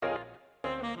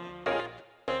We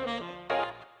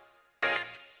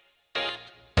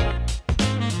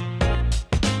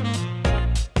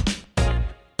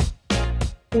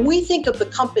think of the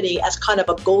company as kind of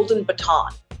a golden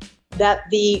baton, that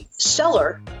the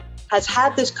seller has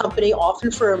had this company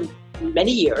often for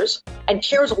many years and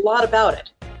cares a lot about it.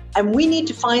 And we need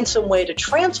to find some way to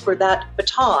transfer that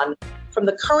baton from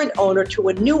the current owner to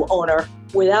a new owner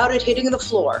without it hitting the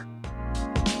floor.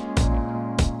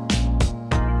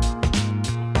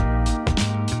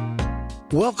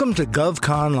 Welcome to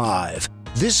GovCon Live.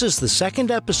 This is the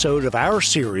second episode of our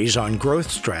series on growth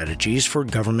strategies for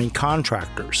government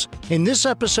contractors. In this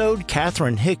episode,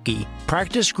 Catherine Hickey,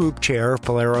 Practice Group Chair of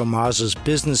Polairo Mazza's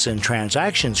Business and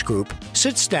Transactions Group,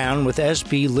 sits down with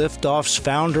SB Liftoff's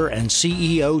founder and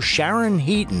CEO Sharon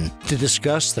Heaton to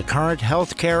discuss the current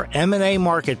healthcare M&A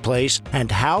marketplace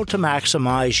and how to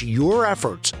maximize your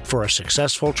efforts for a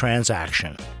successful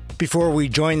transaction. Before we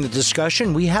join the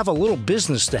discussion, we have a little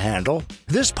business to handle.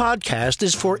 This podcast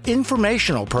is for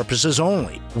informational purposes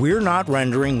only. We're not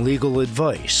rendering legal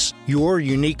advice. Your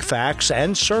unique facts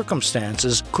and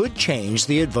circumstances could change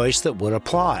the advice that would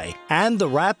apply, and the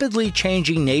rapidly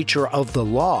changing nature of the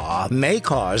law may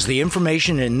cause the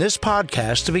information in this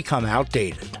podcast to become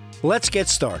outdated. Let's get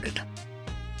started.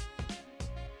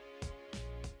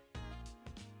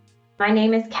 My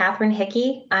name is Catherine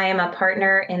Hickey. I am a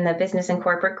partner in the Business and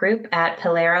Corporate Group at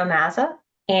Polairo Mazza,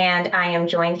 and I am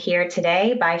joined here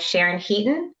today by Sharon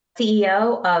Heaton,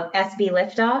 CEO of SB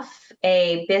Liftoff,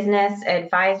 a business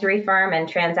advisory firm and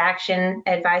transaction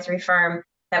advisory firm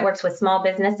that works with small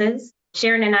businesses.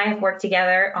 Sharon and I have worked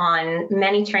together on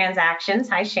many transactions.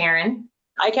 Hi, Sharon.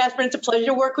 Hi, Catherine. It's a pleasure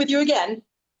to work with you again.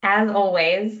 As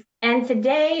always. And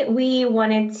today we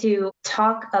wanted to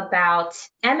talk about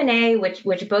M&A, which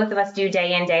both of us do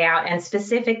day in, day out, and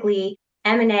specifically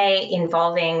M&A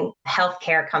involving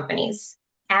healthcare companies.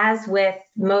 As with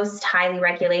most highly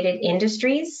regulated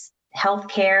industries,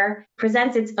 healthcare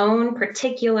presents its own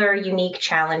particular unique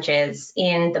challenges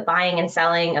in the buying and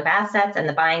selling of assets and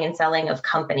the buying and selling of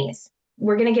companies.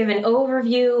 We're going to give an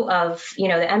overview of,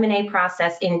 the M&A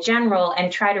process in general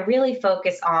and try to really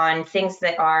focus on things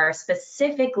that are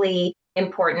specifically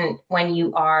important when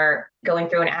you are going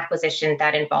through an acquisition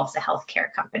that involves a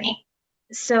healthcare company.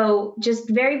 So just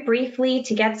very briefly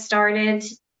to get started,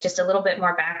 just a little bit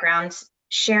more background.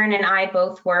 Sharon and I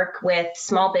both work with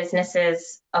small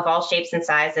businesses of all shapes and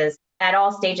sizes at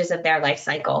all stages of their life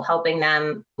cycle, helping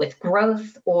them with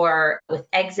growth or with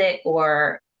exit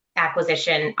or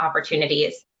acquisition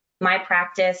opportunities. My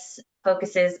practice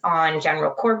focuses on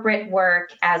general corporate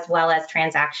work as well as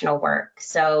transactional work.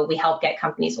 So we help get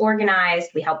companies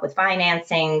organized, we help with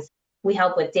financings, we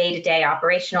help with day-to-day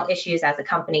operational issues as a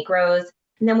company grows,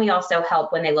 and then we also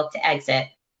help when they look to exit.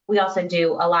 We also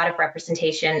do a lot of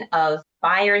representation of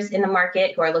buyers in the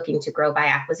market who are looking to grow by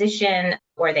acquisition,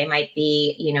 or they might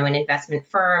be, an investment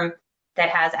firm that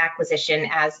has acquisition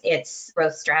as its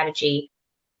growth strategy.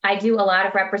 I do a lot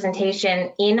of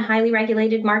representation in highly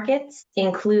regulated markets,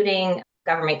 including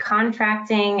government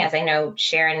contracting, as I know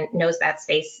Sharon knows that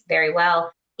space very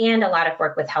well, and a lot of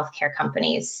work with healthcare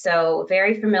companies. So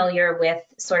very familiar with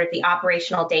sort of the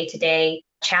operational day-to-day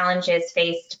challenges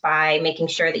faced by making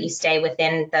sure that you stay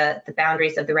within the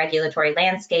boundaries of the regulatory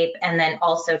landscape, and then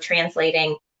also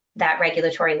translating that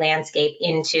regulatory landscape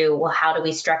into, well, how do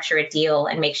we structure a deal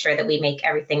and make sure that we make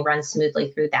everything run smoothly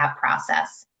through that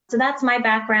process. So that's my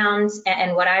background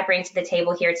and what I bring to the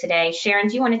table here today. Sharon,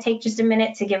 do you want to take just a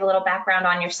minute to give a little background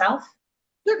on yourself?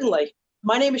 Certainly.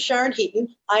 My name is Sharon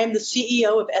Heaton. I am the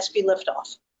CEO of SB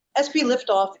Liftoff. SB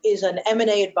Liftoff is an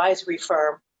M&A advisory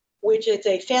firm, which is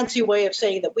a fancy way of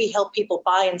saying that we help people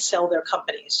buy and sell their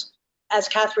companies. As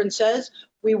Catherine says,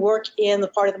 we work in the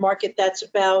part of the market that's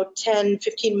about 10,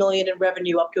 15 million in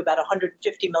revenue up to about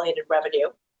 150 million in revenue.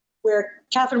 Where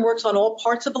Catherine works on all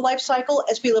parts of the life cycle,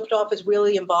 SB Liftoff is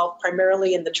really involved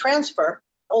primarily in the transfer,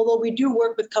 although we do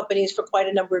work with companies for quite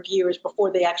a number of years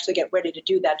before they actually get ready to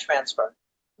do that transfer.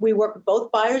 We work with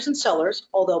both buyers and sellers,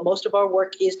 although most of our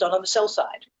work is done on the sell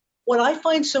side. What I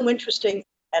find so interesting,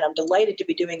 and I'm delighted to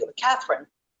be doing it with Catherine,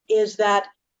 is that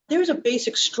there's a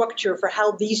basic structure for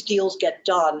how these deals get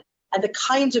done and the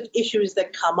kinds of issues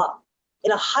that come up.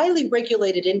 In a highly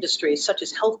regulated industry such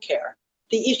as healthcare,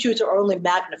 the issues are only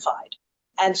magnified.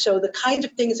 And so the kinds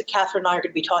of things that Catherine and I are going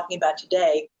to be talking about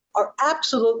today are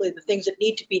absolutely the things that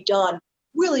need to be done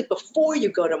really before you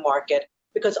go to market,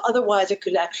 because otherwise it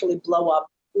could actually blow up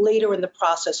later in the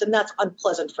process, and that's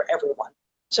unpleasant for everyone.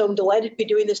 So I'm delighted to be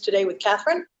doing this today with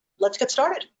Catherine. Let's get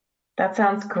started. That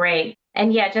sounds great.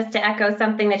 And yeah, just to echo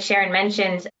something that Sharon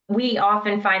mentioned, we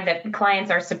often find that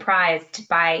clients are surprised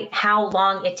by how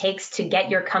long it takes to get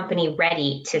your company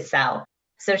ready to sell.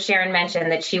 So Sharon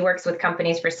mentioned that she works with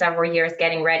companies for several years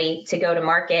getting ready to go to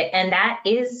market, and that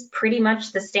is pretty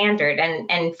much the standard.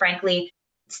 And frankly,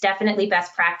 it's definitely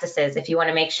best practices if you want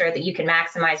to make sure that you can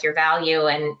maximize your value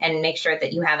and make sure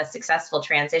that you have a successful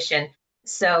transition.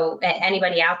 So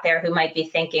anybody out there who might be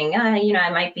thinking, I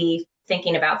might be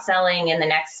thinking about selling in the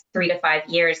next 3 to 5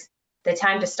 years, the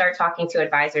time to start talking to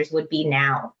advisors would be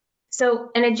now. So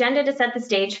an agenda to set the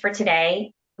stage for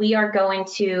today, we are going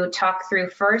to talk through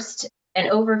first an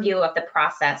overview of the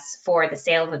process for the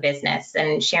sale of a business.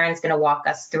 And Sharon's going to walk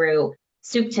us through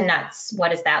soup to nuts.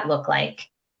 What does that look like?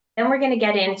 Then we're going to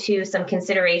get into some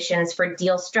considerations for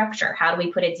deal structure. How do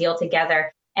we put a deal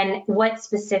together? And what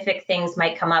specific things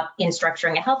might come up in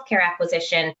structuring a healthcare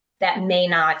acquisition that may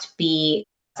not be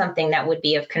something that would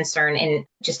be of concern in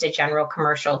just a general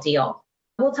commercial deal.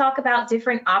 We'll talk about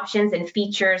different options and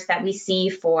features that we see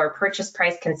for purchase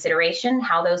price consideration,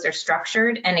 how those are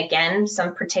structured, and again,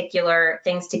 some particular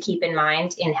things to keep in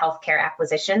mind in healthcare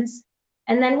acquisitions.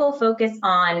 And then we'll focus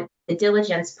on the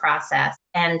diligence process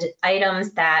and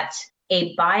items that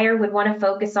a buyer would want to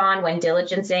focus on when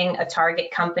diligencing a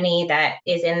target company that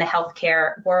is in the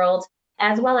healthcare world,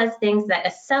 as well as things that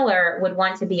a seller would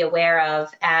want to be aware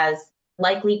of as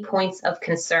likely points of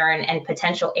concern and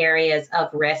potential areas of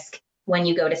risk when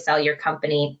you go to sell your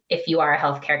company if you are a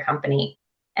healthcare company.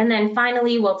 And then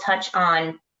finally, we'll touch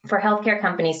on, for healthcare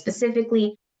companies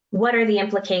specifically, what are the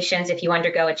implications if you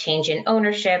undergo a change in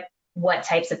ownership? What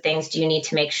types of things do you need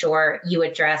to make sure you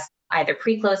address either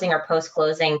pre-closing or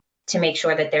post-closing to make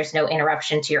sure that there's no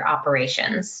interruption to your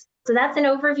operations? So that's an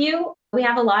overview. We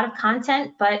have a lot of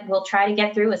content, but we'll try to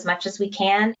get through as much as we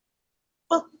can.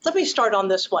 Well, let me start on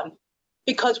this one,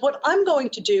 because what I'm going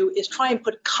to do is try and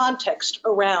put context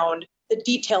around the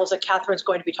details that Catherine's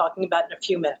going to be talking about in a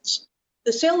few minutes.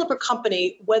 The sale of a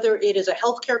company, whether it is a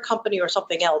healthcare company or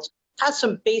something else, has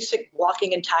some basic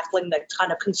blocking and tackling that's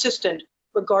kind of consistent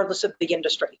regardless of the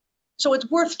industry. So it's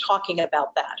worth talking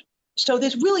about that. So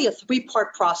there's really a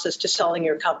 3-part process to selling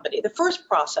your company. The first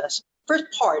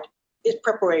part is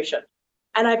preparation.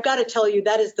 And I've got to tell you,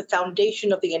 that is the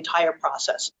foundation of the entire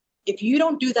process. If you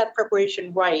don't do that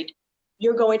preparation right,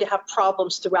 you're going to have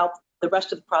problems throughout the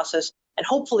rest of the process, and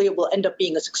hopefully it will end up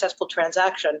being a successful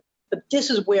transaction. But this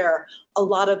is where a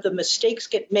lot of the mistakes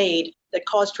get made that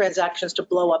cause transactions to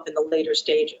blow up in the later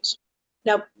stages.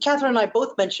 Now, Catherine and I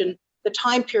both mentioned the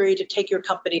time period to take your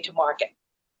company to market.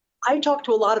 I talk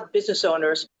to a lot of business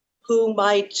owners who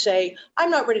might say,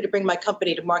 I'm not ready to bring my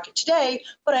company to market today,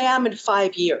 but I am in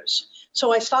 5 years.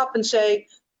 So I stop and say,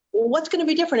 well, what's going to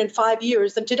be different in 5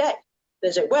 years than today?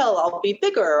 They say, well, I'll be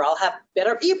bigger, I'll have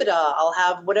better EBITDA, I'll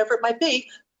have whatever it might be.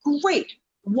 Great.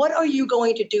 What are you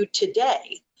going to do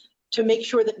today to make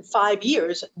sure that in 5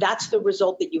 years, that's the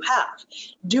result that you have?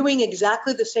 Doing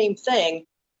exactly the same thing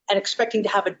and expecting to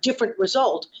have a different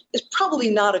result is probably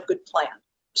not a good plan.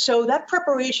 So that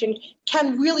preparation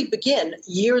can really begin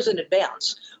years in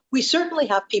advance. We certainly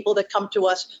have people that come to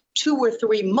us 2 or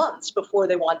 3 months before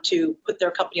they want to put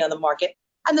their company on the market.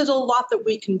 And there's a lot that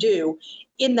we can do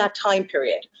in that time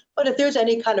period. But if there's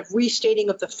any kind of restating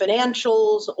of the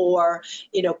financials or,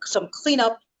 some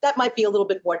cleanup, that might be a little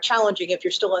bit more challenging if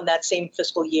you're still in that same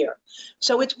fiscal year.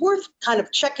 So it's worth kind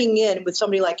of checking in with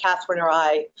somebody like Catherine or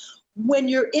I when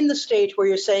you're in the stage where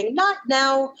you're saying, not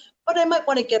now, but I might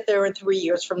want to get there in 3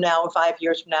 years from now, or 5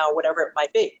 years from now, whatever it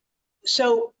might be.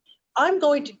 So I'm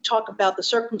going to talk about the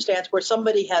circumstance where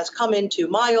somebody has come into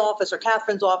my office or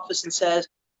Catherine's office and says,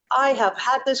 I have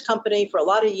had this company for a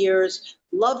lot of years,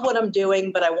 love what I'm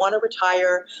doing, but I want to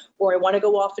retire, or I want to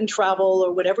go off and travel,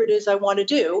 or whatever it is I want to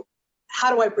do.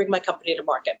 How do I bring my company to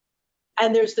market?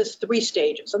 And there's this 3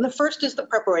 stages. And the first is the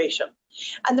preparation.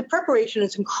 And the preparation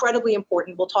is incredibly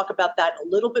important. We'll talk about that a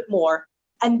little bit more.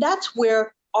 And that's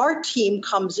where our team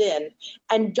comes in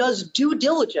and does due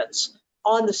diligence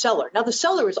on the seller. Now, the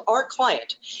seller is our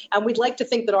client, and we'd like to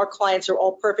think that our clients are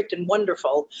all perfect and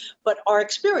wonderful, but our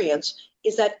experience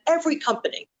is that every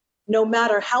company, no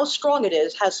matter how strong it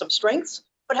is, has some strengths,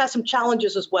 but has some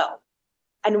challenges as well.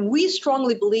 And we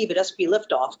strongly believe at SP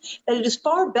Liftoff that it is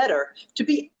far better to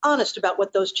be honest about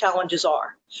what those challenges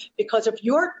are. Because if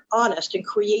you're honest and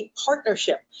create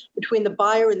partnership between the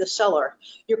buyer and the seller,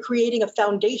 you're creating a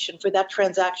foundation for that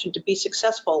transaction to be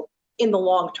successful in the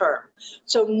long term.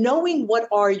 So knowing what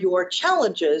are your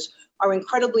challenges are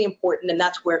incredibly important, and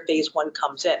that's where phase 1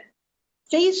 comes in.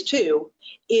 Phase 2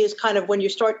 is kind of when you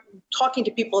start talking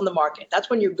to people in the market.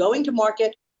 That's when you're going to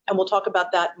market, and we'll talk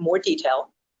about that in more detail.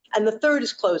 And the third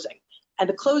is closing. And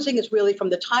the closing is really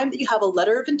from the time that you have a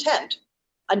letter of intent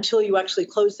until you actually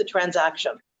close the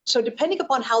transaction. So depending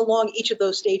upon how long each of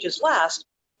those stages last,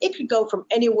 it could go from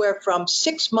anywhere from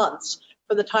 6 months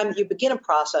from the time that you begin a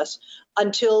process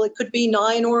until it could be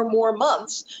 9 or more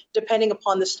months, depending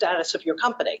upon the status of your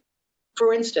company.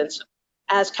 For instance,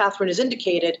 as Catherine has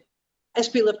indicated,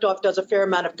 SB Liftoff does a fair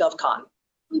amount of GovCon,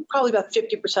 probably about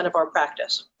 50% of our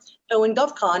practice. Now in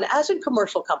GovCon, as in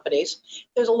commercial companies,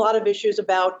 there's a lot of issues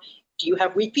about, do you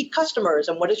have repeat customers,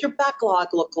 and what does your backlog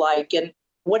look like, and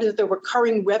what is the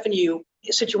recurring revenue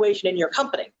situation in your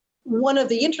company? One of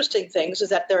the interesting things is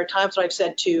that there are times when I've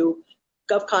said to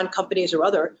GovCon companies or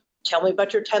other, tell me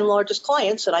about your 10 largest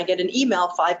clients, and I get an email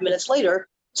 5 minutes later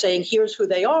saying, here's who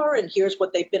they are, and here's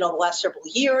what they've been on the last several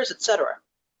years, et cetera.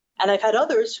 And I've had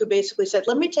others who basically said,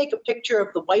 let me take a picture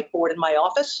of the whiteboard in my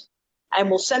office, and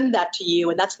we'll send that to you,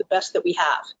 and that's the best that we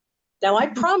have. Now, I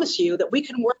promise you that we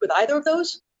can work with either of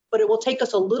those, but it will take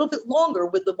us a little bit longer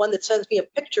with the one that sends me a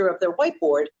picture of their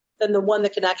whiteboard than the one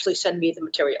that can actually send me the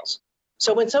materials.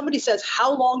 So when somebody says,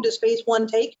 how long does phase one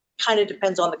take? Kind of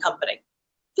depends on the company.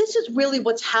 This is really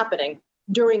what's happening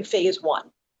during phase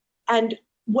one. And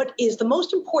what is the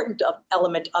most important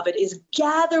element of it is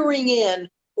gathering in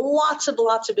lots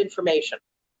of information,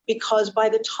 because by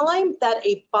the time that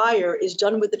a buyer is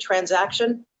done with the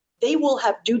transaction, they will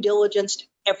have due diligenced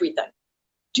everything.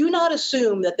 Do not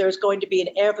assume that there's going to be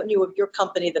an avenue of your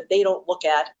company that they don't look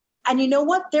at. And you know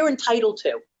what? They're entitled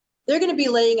to. They're going to be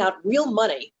laying out real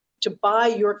money to buy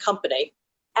your company,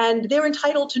 and they're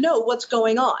entitled to know what's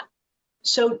going on.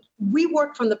 So we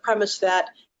work from the premise that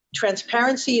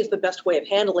transparency is the best way of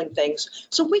handling things.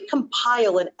 So we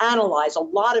compile and analyze a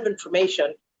lot of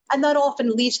information, and that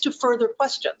often leads to further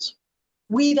questions.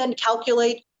 We then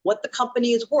calculate what the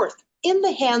company is worth in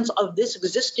the hands of this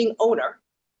existing owner,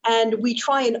 and we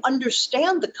try and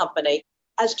understand the company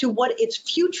as to what its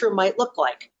future might look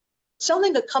like.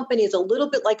 Selling a company is a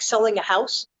little bit like selling a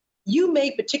house. You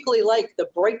may particularly like the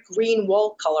bright green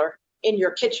wall color in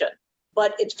your kitchen,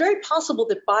 but it's very possible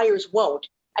that buyers won't,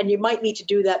 and you might need to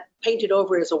do that, paint it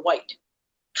over as a white.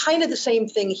 Kind of the same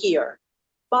thing here.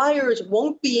 Buyers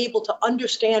won't be able to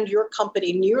understand your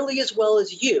company nearly as well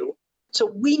as you, so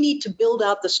we need to build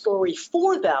out the story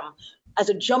for them as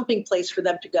a jumping place for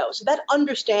them to go. So that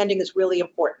understanding is really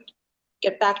important.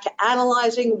 Get back to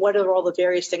analyzing what are all the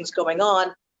various things going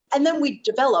on, and then we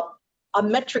develop a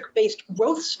metric-based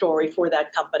growth story for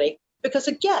that company, because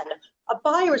again, a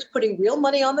buyer is putting real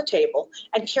money on the table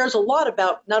and cares a lot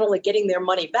about not only getting their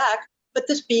money back, but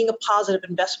this being a positive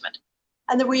investment.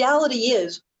 And the reality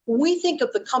is, we think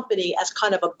of the company as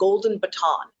kind of a golden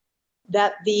baton,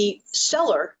 that the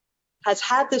seller has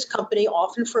had this company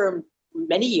often for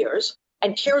many years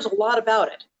and cares a lot about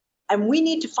it. And we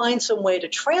need to find some way to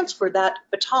transfer that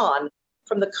baton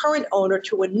from the current owner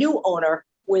to a new owner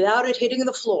without it hitting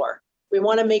the floor. We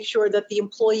want to make sure that the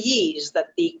employees,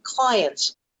 that the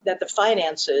clients, that the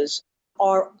finances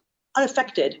are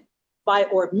unaffected by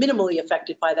or minimally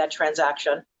affected by that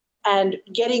transaction. And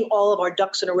getting all of our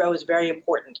ducks in a row is very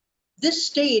important. This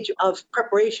stage of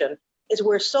preparation is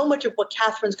where so much of what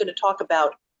Catherine's going to talk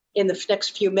about in the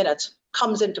next few minutes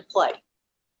comes into play.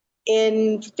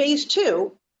 In phase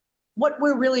two, what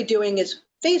we're really doing is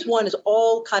phase one is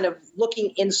all kind of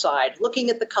looking inside, looking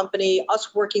at the company,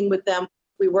 us working with them.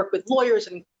 We work with lawyers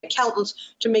and accountants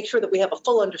to make sure that we have a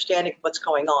full understanding of what's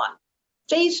going on.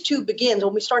 Phase two begins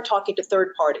when we start talking to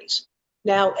third parties.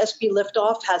 Now, SB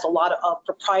Liftoff has a lot of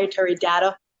proprietary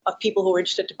data of people who are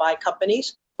interested to buy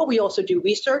companies, but we also do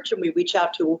research and we reach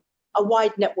out to a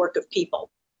wide network of people.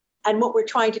 And what we're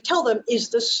trying to tell them is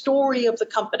the story of the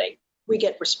company. We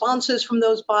get responses from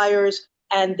those buyers,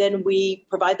 and then we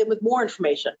provide them with more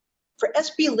information. For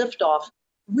SB Liftoff,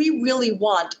 we really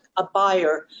want a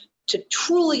buyer to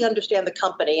truly understand the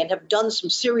company and have done some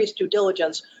serious due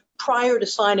diligence prior to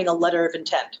signing a letter of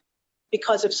intent.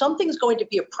 Because if something's going to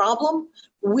be a problem,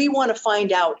 we want to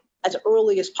find out as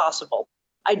early as possible.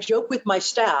 I joke with my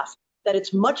staff that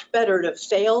it's much better to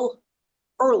fail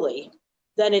early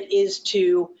than it is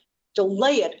to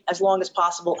delay it as long as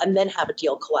possible and then have a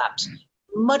deal collapse.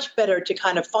 Much better to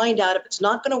kind of find out if it's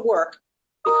not going to work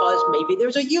because maybe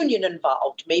there's a union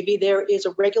involved, maybe there is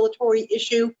a regulatory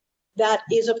issue that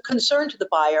is of concern to the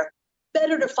buyer.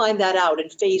 Better to find that out in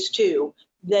phase two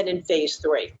than in phase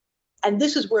three. And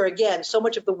this is where, again, so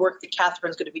much of the work that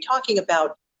Catherine's going to be talking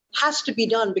about has to be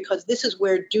done, because this is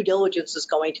where due diligence is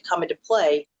going to come into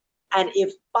play. And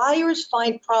if buyers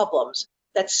find problems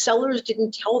that sellers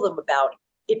didn't tell them about,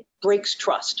 it breaks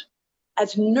trust.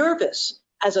 As nervous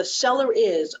as a seller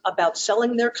is about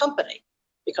selling their company,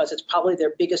 because it's probably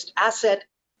their biggest asset,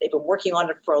 they've been working on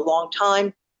it for a long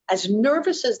time, As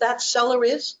nervous as that seller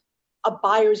is, a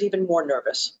buyer's even more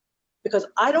nervous, because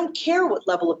I don't care what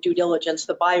level of due diligence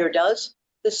the buyer does,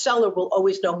 the seller will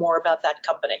always know more about that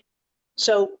company.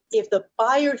 So if the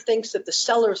buyer thinks that the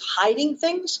seller's hiding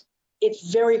things,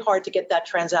 it's very hard to get that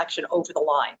transaction over the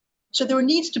line. So there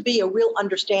needs to be a real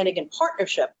understanding and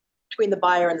partnership between the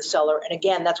buyer and the seller. And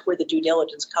again, that's where the due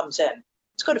diligence comes in.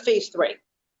 Let's go to phase 3.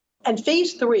 And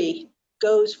phase 3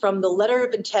 goes from the letter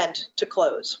of intent to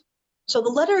close. So the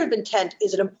letter of intent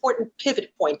is an important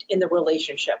pivot point in the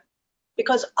relationship,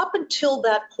 because up until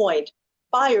that point,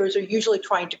 buyers are usually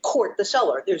trying to court the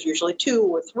seller. There's usually 2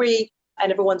 or 3,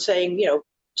 and everyone's saying,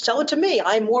 sell it to me,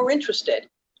 I'm more interested.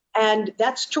 And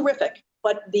that's terrific.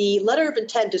 But the letter of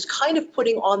intent is kind of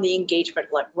putting on the engagement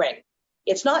ring.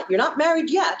 You're not married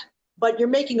yet, but you're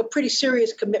making a pretty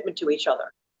serious commitment to each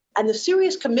other. And the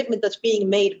serious commitment that's being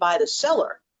made by the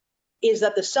seller is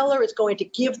that the seller is going to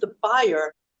give the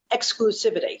buyer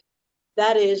exclusivity.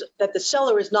 That is, that the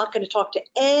seller is not going to talk to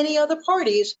any other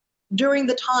parties during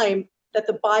the time that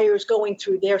the buyer is going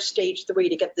through their stage 3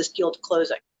 to get this deal to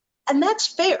closing. And that's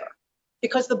fair,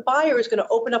 because the buyer is going to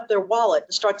open up their wallet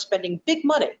and start spending big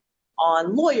money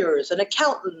on lawyers and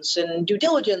accountants and due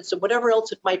diligence and whatever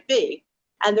else it might be.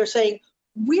 And they're saying,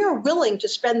 we're willing to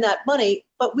spend that money,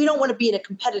 but we don't want to be in a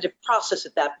competitive process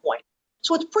at that point.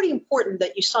 So it's pretty important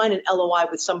that you sign an LOI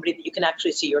with somebody that you can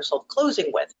actually see yourself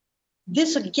closing with.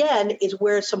 This, again, is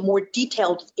where some more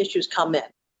detailed issues come in.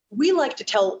 We like to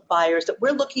tell buyers that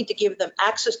we're looking to give them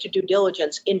access to due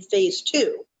diligence in phase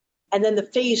 2. And then the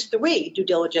phase 3 due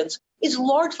diligence is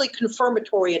largely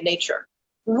confirmatory in nature.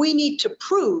 We need to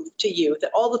prove to you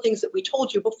that all the things that we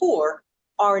told you before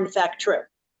are in fact true.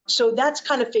 So that's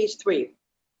kind of phase 3.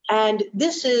 And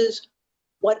this is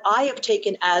what I have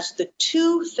taken as the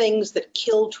 2 things that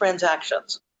kill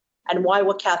transactions, and why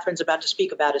what Catherine's about to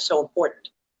speak about is so important.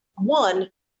 One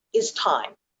is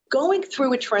time. Going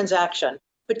through a transaction,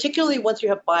 particularly once you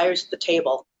have buyers at the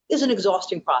table, is an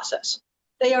exhausting process.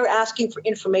 They are asking for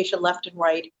information left and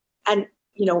right. And,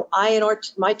 I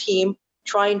and my team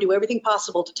try and do everything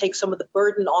possible to take some of the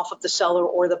burden off of the seller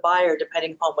or the buyer,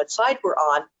 depending upon what side we're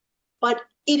on. But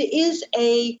it is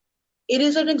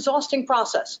an exhausting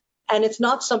process, and it's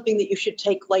not something that you should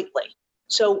take lightly.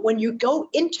 So when you go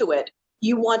into it,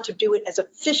 you want to do it as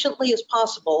efficiently as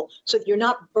possible so that you're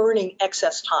not burning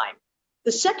excess time.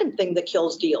 The second thing that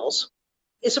kills deals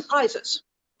is surprises.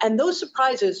 And those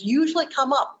surprises usually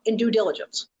come up in due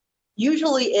diligence.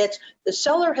 Usually it's the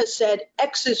seller has said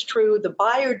X is true, the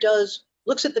buyer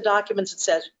looks at the documents and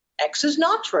says X is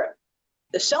not true.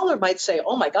 The seller might say,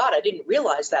 oh my God, I didn't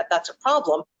realize that, that's a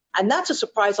problem. And that's a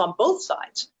surprise on both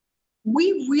sides.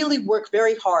 We really work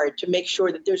very hard to make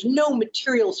sure that there's no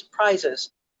material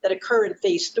surprises that occur in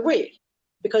phase 3,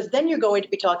 because then you're going to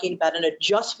be talking about an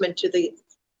adjustment to the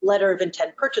letter of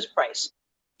intent purchase price.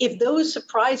 If those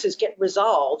surprises get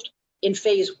resolved in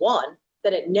phase 1,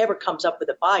 then it never comes up with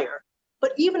a buyer.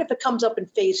 But even if it comes up in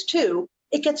phase 2,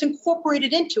 it gets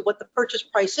incorporated into what the purchase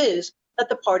price is that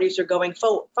the parties are going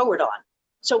forward on.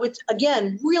 So it's,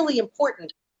 again, really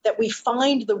important that we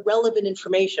find the relevant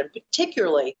information,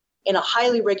 particularly in a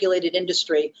highly regulated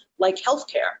industry like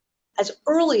healthcare, as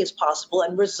early as possible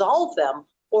and resolve them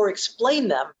or explain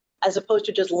them, as opposed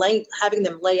to just having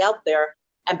them lay out there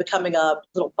and becoming a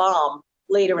little bomb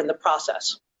later in the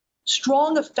process.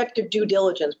 Strong, effective due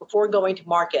diligence before going to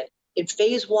market in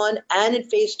phase 1 and in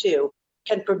phase 2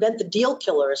 can prevent the deal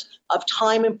killers of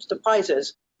time and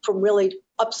surprises from really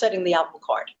upsetting the apple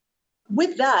cart.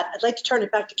 With that, I'd like to turn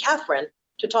it back to Catherine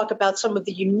to talk about some of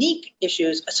the unique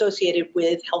issues associated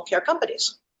with healthcare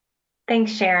companies.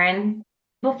 Thanks, Sharon.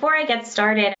 Before I get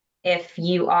started, if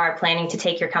you are planning to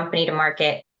take your company to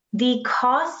market, the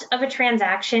cost of a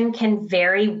transaction can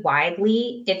vary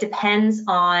widely. It depends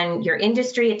on your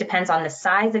industry. It depends on the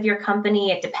size of your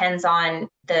company. It depends on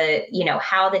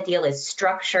how the deal is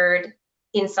structured.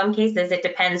 In some cases, it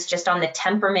depends just on the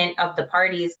temperament of the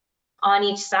parties on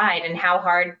each side and how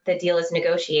hard the deal is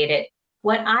negotiated.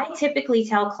 What I typically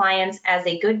tell clients as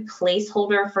a good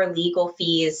placeholder for legal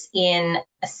fees in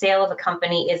a sale of a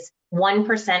company is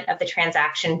 1% of the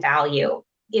transaction value.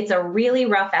 It's a really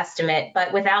rough estimate,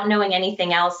 but without knowing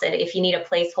anything else, if you need a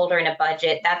placeholder and a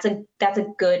budget, that's a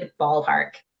good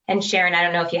ballpark. And Sharon, I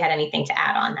don't know if you had anything to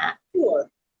add on that. Sure.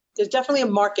 There's definitely a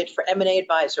market for M&A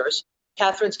advisors.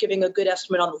 Catherine's giving a good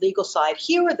estimate on the legal side.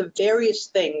 Here are the various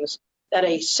things that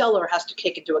a seller has to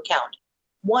take into account.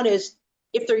 One is,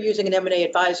 if they're using an M&A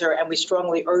advisor, and we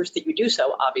strongly urge that you do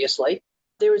so, obviously,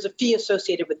 there is a fee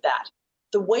associated with that.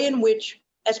 The way in which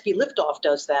SB Liftoff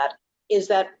does that is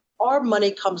that our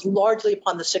money comes largely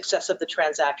upon the success of the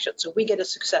transaction. So we get a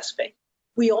success fee.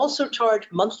 We also charge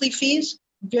monthly fees,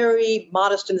 very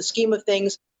modest in the scheme of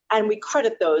things, and we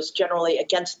credit those generally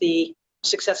against the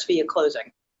success fee at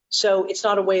closing. So it's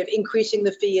not a way of increasing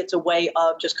the fee, it's a way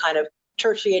of just kind of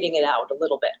tertiating it out a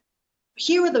little bit.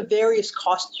 Here are the various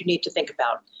costs you need to think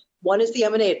about. One is the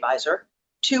M&A advisor,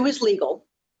 2 is legal,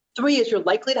 3 is you're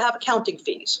likely to have accounting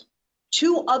fees.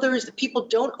 2 others that people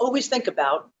don't always think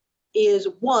about is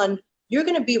 1, you're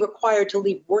going to be required to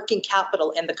leave working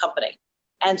capital in the company.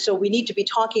 And so we need to be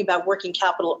talking about working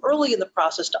capital early in the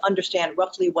process to understand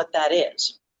roughly what that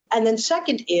is. And then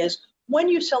second is when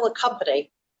you sell a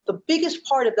company, the biggest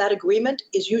part of that agreement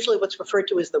is usually what's referred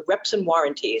to as the reps and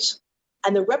warranties.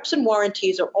 And the reps and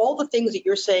warranties are all the things that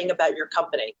you're saying about your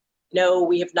company. No,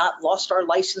 we have not lost our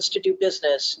license to do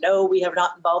business. No, we have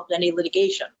not involved in any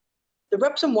litigation. The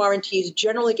reps and warranties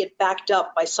generally get backed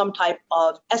up by some type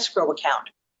of escrow account,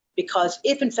 because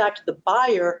if in fact the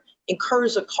buyer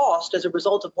incurs a cost as a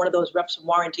result of one of those reps and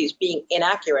warranties being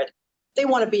inaccurate, they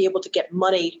want to be able to get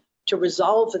money to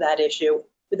resolve that issue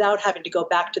without having to go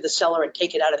back to the seller and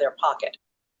take it out of their pocket.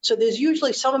 So there's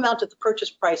usually some amount of the purchase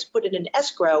price put in an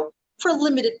escrow for a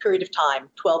limited period of time,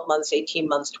 12 months, 18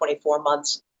 months, 24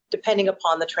 months, depending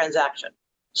upon the transaction.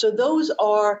 So those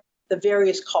are the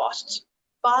various costs.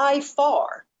 By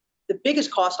far, the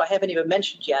biggest cost I haven't even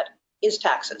mentioned yet is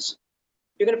taxes.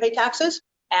 You're going to pay taxes,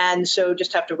 and so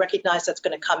just have to recognize that's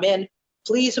going to come in.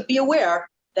 Please be aware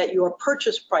that your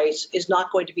purchase price is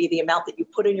not going to be the amount that you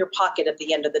put in your pocket at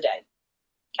the end of the day.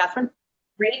 Catherine?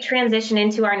 Great transition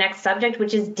into our next subject,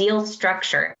 which is deal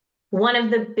structure. One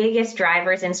of the biggest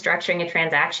drivers in structuring a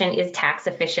transaction is tax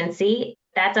efficiency.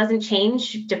 That doesn't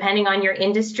change depending on your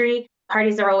industry.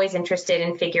 Parties are always interested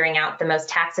in figuring out the most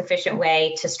tax efficient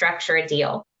way to structure a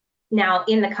deal. Now,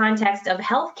 in the context of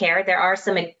healthcare, there are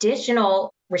some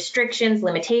additional restrictions,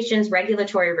 limitations,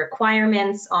 regulatory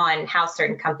requirements on how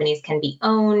certain companies can be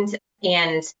owned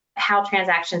and how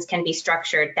transactions can be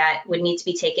structured that would need to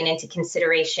be taken into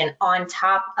consideration on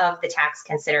top of the tax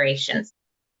considerations.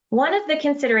 One of the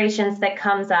considerations that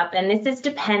comes up, and this is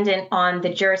dependent on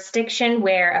the jurisdiction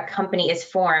where a company is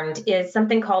formed, is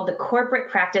something called the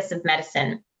corporate practice of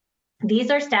medicine.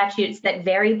 These are statutes that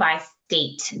vary by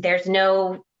state. There's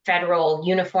no federal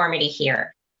uniformity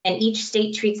here, and each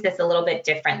state treats this a little bit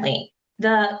differently.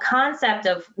 The concept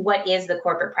of what is the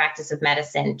corporate practice of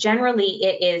medicine, generally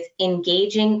it is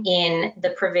engaging in the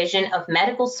provision of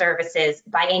medical services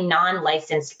by a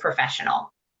non-licensed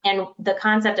professional. And the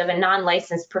concept of a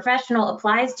non-licensed professional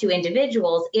applies to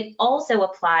individuals. It also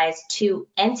applies to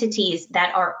entities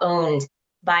that are owned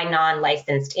by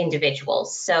non-licensed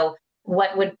individuals. So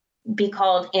what would be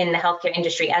called in the healthcare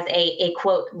industry as a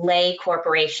quote, lay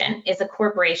corporation is a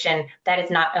corporation that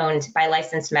is not owned by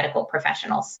licensed medical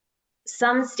professionals.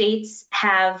 Some states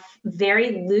have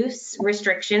very loose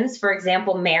restrictions. For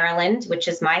example, Maryland, which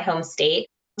is my home state,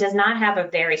 does not have a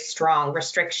very strong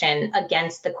restriction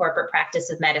against the corporate practice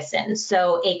of medicine.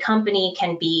 So a company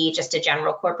can be just a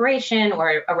general corporation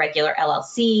or a regular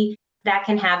LLC that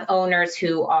can have owners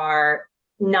who are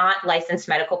not licensed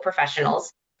medical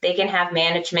professionals. They can have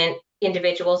management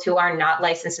individuals who are not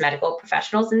licensed medical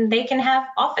professionals, and they can have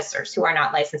officers who are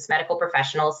not licensed medical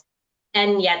professionals,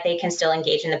 and yet they can still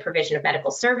engage in the provision of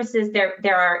medical services.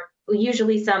 There are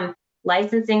usually some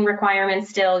licensing requirements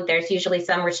still. There's usually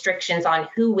some restrictions on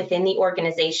who within the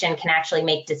organization can actually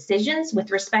make decisions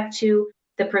with respect to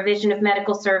the provision of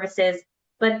medical services,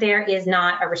 but there is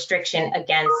not a restriction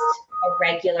against a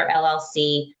regular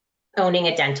LLC owning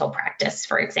a dental practice,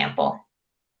 for example.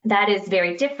 That is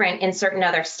very different in certain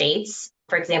other states.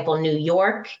 For example, New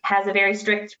York has a very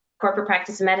strict corporate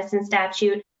practice of medicine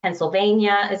statute.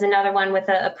 Pennsylvania is another one with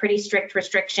a pretty strict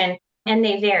restriction, and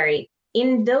they vary.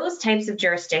 In those types of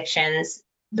jurisdictions,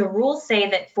 the rules say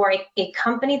that for a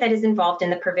company that is involved in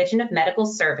the provision of medical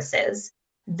services,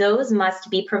 those must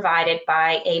be provided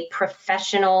by a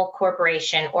professional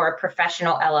corporation or a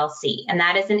professional LLC. And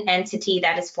that is an entity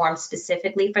that is formed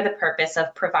specifically for the purpose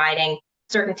of providing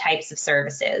certain types of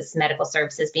services, medical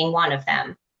services being one of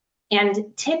them.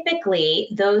 And typically,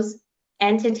 those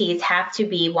entities have to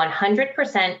be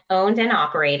 100% owned and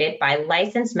operated by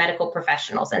licensed medical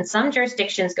professionals. And some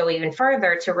jurisdictions go even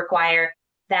further to require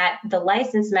that the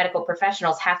licensed medical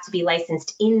professionals have to be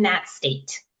licensed in that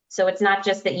state. So it's not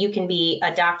just that you can be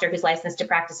a doctor who's licensed to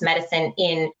practice medicine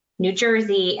in New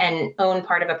Jersey and own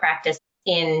part of a practice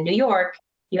in New York.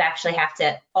 You actually have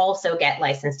to also get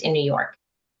licensed in New York.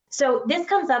 So this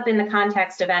comes up in the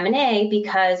context of M&A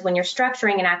because when you're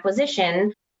structuring an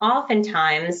acquisition,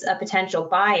 oftentimes a potential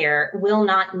buyer will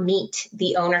not meet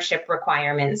the ownership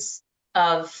requirements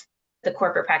of the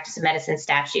corporate practice of medicine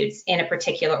statutes in a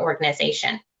particular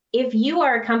organization. if you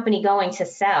are a company going to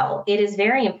sell, it is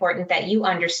very important that you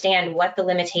understand what the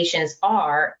limitations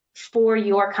are for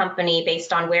your company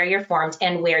based on where you're formed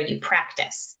and where you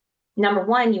practice. Number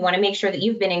one, you want to make sure that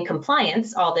you've been in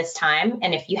compliance all this time.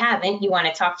 And if you haven't, you want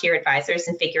to talk to your advisors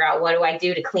and figure out, what do I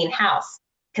do to clean house?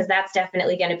 Because that's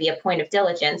definitely going to be a point of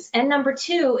diligence. And number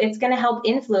two, it's going to help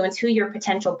influence who your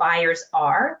potential buyers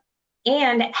are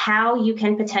and how you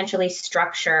can potentially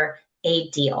structure a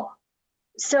deal.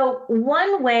 So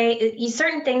one way,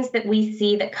 certain things that we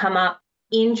see that come up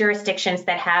in jurisdictions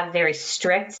that have very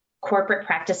strict corporate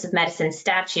practice of medicine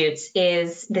statutes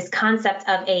is this concept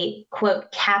of a,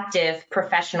 quote, captive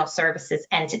professional services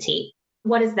entity.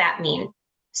 What does that mean?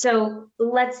 So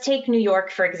let's take New York,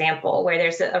 for example, where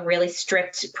there's a really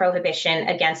strict prohibition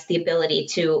against the ability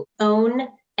to own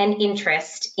an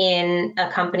interest in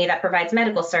a company that provides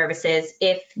medical services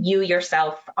if you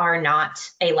yourself are not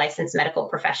a licensed medical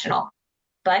professional.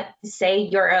 But say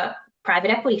you're a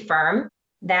private equity firm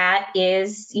that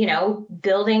is,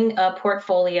 building a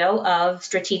portfolio of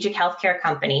strategic healthcare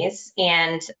companies,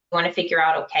 and you want to figure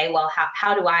out, okay, well,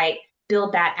 how do I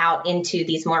build that out into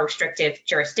these more restrictive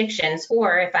jurisdictions?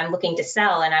 Or if I'm looking to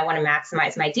sell and I want to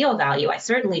maximize my deal value, I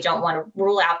certainly don't want to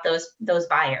rule out those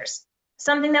buyers.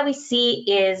 Something that we see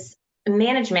is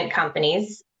management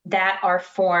companies that are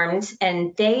formed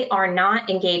and they are not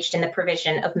engaged in the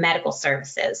provision of medical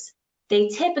services. They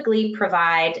typically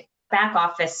provide back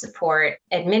office support,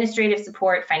 administrative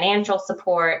support, financial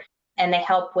support, and they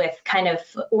help with kind of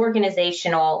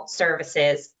organizational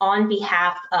services on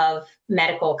behalf of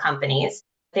medical companies.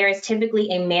 There is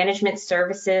typically a management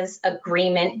services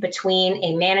agreement between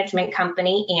a management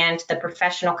company and the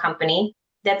professional company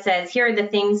that says, here are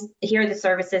the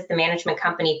services the management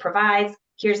company provides.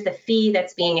 Here's the fee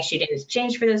that's being issued in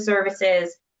exchange for those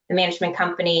services. The management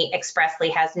company expressly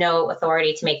has no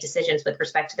authority to make decisions with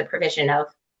respect to the provision of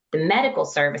the medical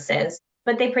services,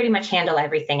 but they pretty much handle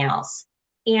everything else.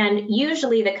 And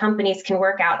usually the companies can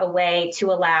work out a way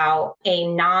to allow a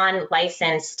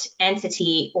non-licensed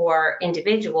entity or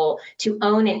individual to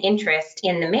own an interest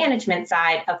in the management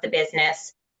side of the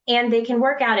business. And they can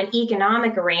work out an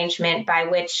economic arrangement by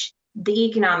which the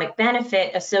economic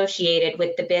benefit associated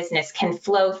with the business can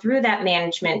flow through that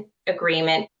management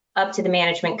agreement up to the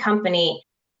management company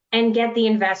and get the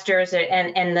investors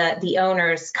and the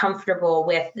owners comfortable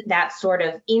with that sort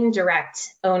of indirect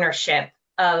ownership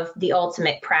of the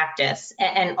ultimate practice,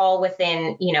 and all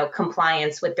within,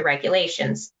 compliance with the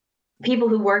regulations. People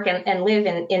who work and live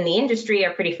in the industry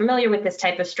are pretty familiar with this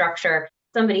type of structure.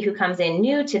 Somebody who comes in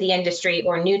new to the industry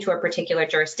or new to a particular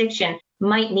jurisdiction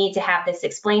might need to have this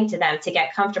explained to them to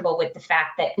get comfortable with the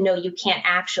fact that, no, you can't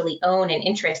actually own an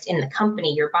interest in the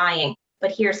company you're buying,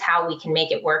 but here's how we can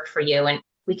make it work for you. And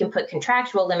we can put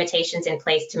contractual limitations in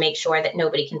place to make sure that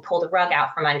nobody can pull the rug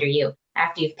out from under you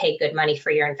after you've paid good money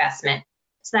for your investment.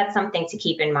 So that's something to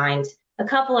keep in mind. A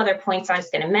couple other points I'm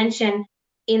just going to mention.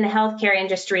 In the healthcare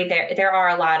industry, there are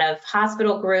a lot of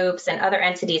hospital groups and other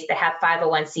entities that have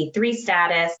 501c3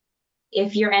 status.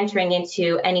 If you're entering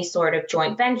into any sort of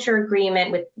joint venture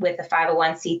agreement with a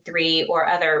 501c3 or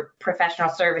other professional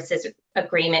services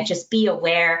agreement, just be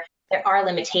aware there are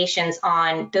limitations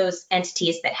on those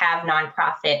entities that have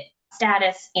nonprofit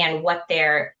status and what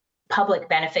their public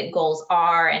benefit goals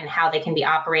are and how they can be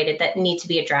operated that need to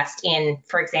be addressed in,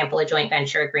 for example, a joint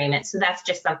venture agreement. So that's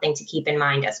just something to keep in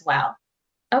mind as well.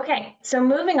 Okay, so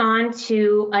moving on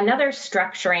to another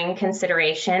structuring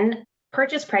consideration,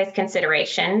 purchase price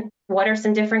consideration. What are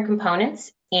some different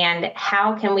components and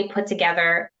how can we put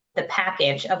together the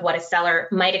package of what a seller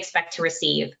might expect to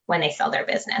receive when they sell their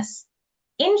business?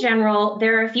 In general,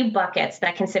 there are a few buckets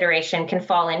that consideration can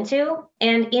fall into.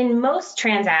 And in most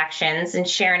transactions, and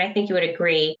Sharon, I think you would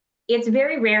agree, it's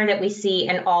very rare that we see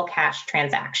an all cash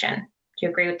transaction. Do you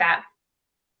agree with that?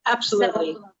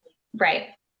 Absolutely. Right.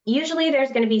 Usually there's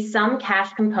going to be some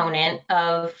cash component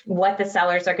of what the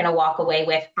sellers are going to walk away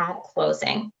with at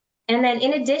closing. And then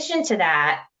in addition to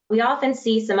that, we often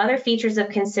see some other features of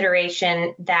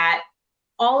consideration that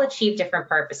all achieve different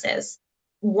purposes.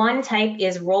 One type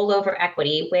is rollover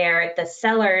equity, where the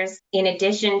sellers, in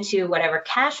addition to whatever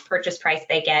cash purchase price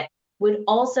they get, would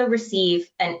also receive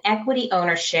an equity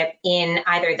ownership in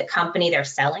either the company they're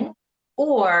selling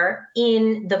or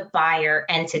in the buyer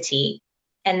entity.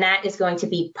 And that is going to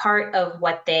be part of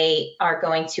what they are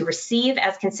going to receive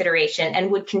as consideration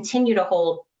and would continue to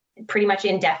hold pretty much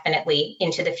indefinitely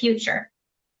into the future.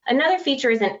 Another feature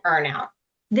is an earnout.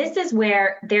 This is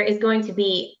where there is going to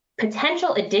be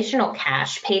potential additional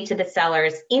cash paid to the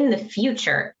sellers in the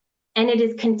future, and it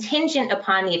is contingent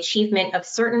upon the achievement of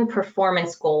certain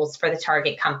performance goals for the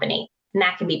target company. And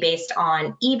that can be based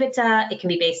on EBITDA, it can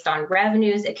be based on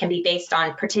revenues, it can be based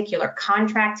on particular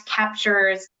contract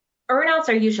captures. Earnouts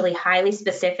are usually highly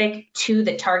specific to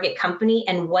the target company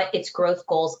and what its growth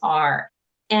goals are.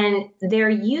 And they're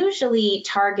usually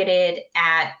targeted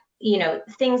at,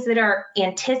 things that are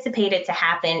anticipated to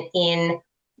happen in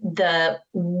the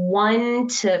 1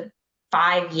 to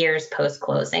 5 years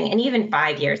post-closing. And even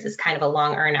 5 years is kind of a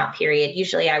long earnout period.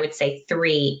 Usually I would say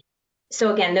 3.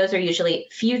 So again, those are usually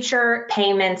future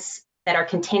payments that are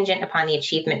contingent upon the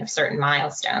achievement of certain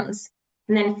milestones.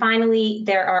 And then finally,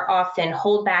 there are often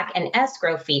holdback and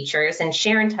escrow features, and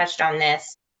Sharon touched on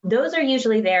this. Those are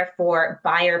usually there for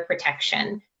buyer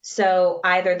protection. So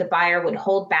either the buyer would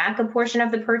hold back a portion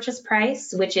of the purchase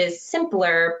price, which is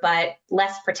simpler but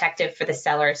less protective for the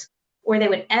sellers, or they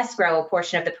would escrow a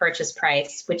portion of the purchase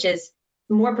price, which is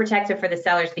more protective for the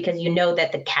sellers because you know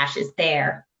that the cash is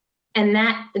there. And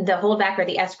that the holdback or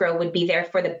the escrow would be there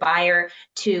for the buyer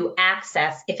to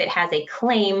access if it has a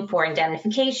claim for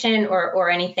indemnification or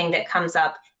anything that comes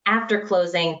up after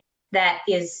closing that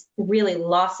is really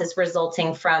losses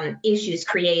resulting from issues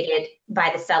created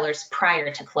by the sellers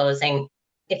prior to closing.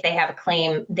 If they have a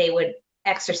claim, they would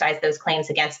exercise those claims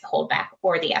against the holdback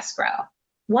or the escrow.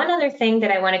 One other thing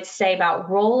that I wanted to say about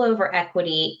rollover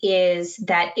equity is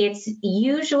that it's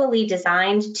usually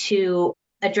designed to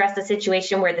address a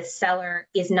situation where the seller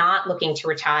is not looking to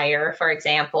retire, for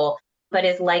example, but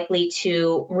is likely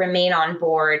to remain on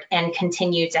board and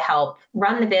continue to help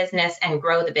run the business and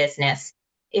grow the business.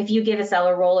 If you give a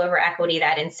seller rollover equity,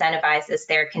 that incentivizes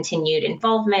their continued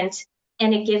involvement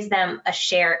and it gives them a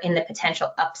share in the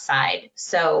potential upside.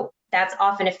 So that's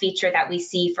often a feature that we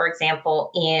see, for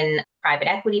example, in private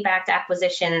equity-backed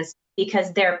acquisitions,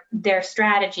 because their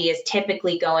strategy is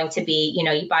typically going to be,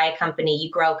 you buy a company, you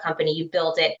grow a company, you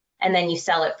build it, and then you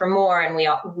sell it for more, and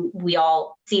we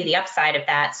all see the upside of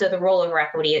that. So the rollover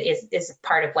equity is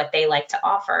part of what they like to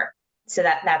offer. So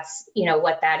that's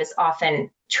what that is often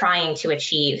trying to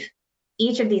achieve.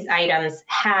 Each of these items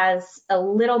has a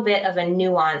little bit of a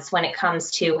nuance when it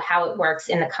comes to how it works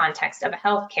in the context of a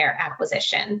healthcare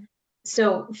acquisition.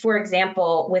 So, for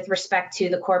example, with respect to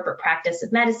the corporate practice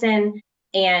of medicine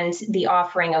and the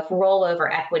offering of rollover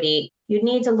equity, you'd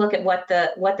need to look at what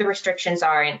the restrictions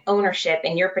are in ownership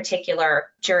in your particular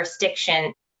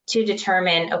jurisdiction to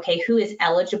determine, okay, who is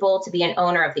eligible to be an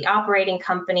owner of the operating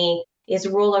company? Is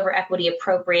rollover equity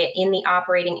appropriate in the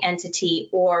operating entity,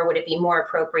 or would it be more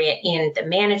appropriate in the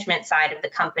management side of the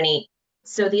company?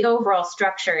 So the overall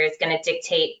structure is going to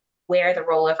dictate where the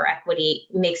rollover equity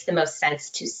makes the most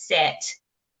sense to sit.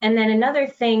 And then another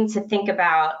thing to think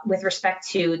about with respect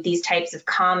to these types of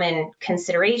common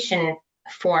consideration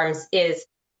forms is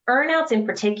earnouts in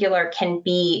particular can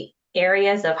be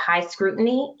areas of high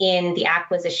scrutiny in the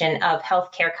acquisition of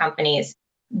healthcare companies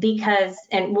because,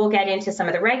 and we'll get into some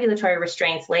of the regulatory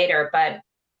restraints later, but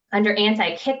under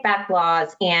anti-kickback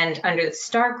laws and under the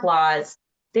Stark laws,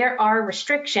 there are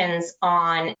restrictions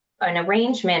on an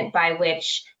arrangement by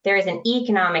which there is an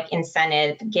economic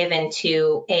incentive given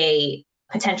to a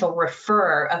potential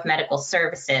referrer of medical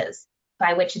services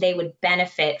by which they would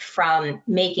benefit from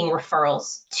making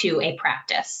referrals to a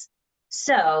practice.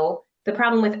 So the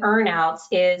problem with earnouts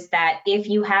is that if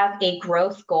you have a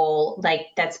growth goal like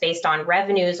that's based on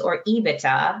revenues or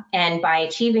EBITDA, and by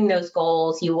achieving those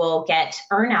goals, you will get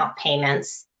earnout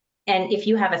payments. And if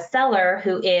you have a seller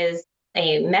who is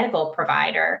a medical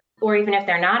provider, or even if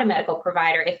they're not a medical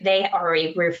provider, if they are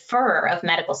a referrer of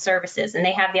medical services and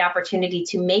they have the opportunity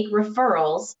to make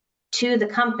referrals to the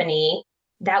company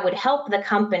that would help the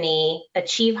company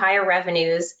achieve higher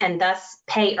revenues and thus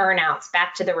pay earnouts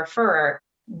back to the referrer,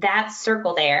 that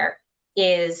circle there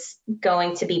is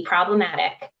going to be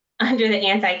problematic under the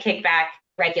anti-kickback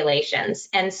regulations.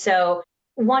 And so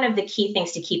one of the key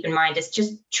things to keep in mind is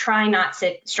just try not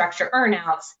to structure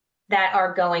earnouts that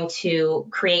are going to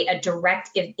create a direct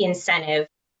incentive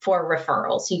for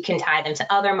referrals. You can tie them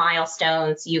to other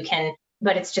milestones,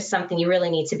 but it's just something you really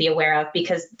need to be aware of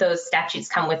because those statutes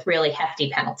come with really hefty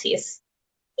penalties.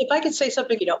 If I could say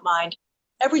something you don't mind,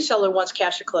 every seller wants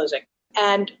cash at closing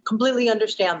and completely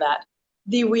understand that.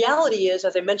 The reality is,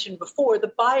 as I mentioned before,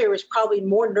 the buyer is probably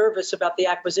more nervous about the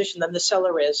acquisition than the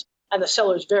seller is, and the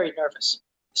seller is very nervous.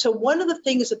 So one of the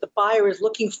things that the buyer is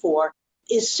looking for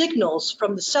is signals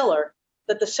from the seller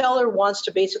that the seller wants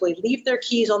to basically leave their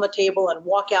keys on the table and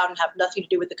walk out and have nothing to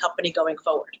do with the company going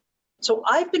forward. So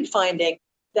I've been finding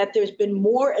that there's been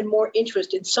more and more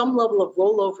interest in some level of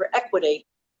rollover equity,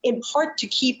 in part to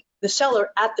keep the seller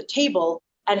at the table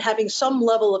and having some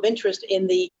level of interest in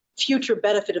the future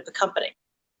benefit of the company.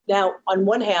 Now, on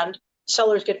one hand,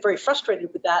 sellers get very frustrated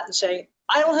with that and say,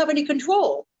 I don't have any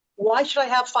control. Why should I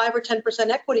have 5 or 10%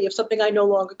 equity of something I no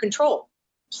longer control?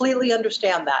 Completely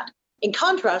understand that. In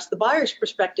contrast, the buyer's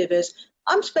perspective is,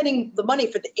 I'm spending the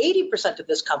money for the 80% of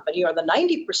this company or the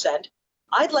 90%.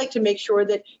 I'd like to make sure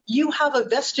that you have a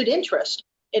vested interest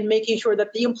in making sure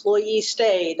that the employees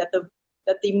stay, that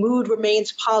the mood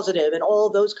remains positive, and all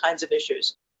those kinds of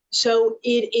issues. So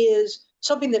it is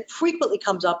something that frequently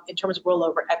comes up in terms of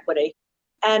rollover equity.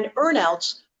 And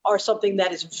earnouts are something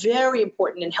that is very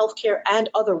important in healthcare and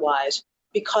otherwise,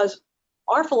 because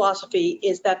our philosophy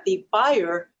is that the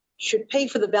buyer should pay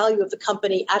for the value of the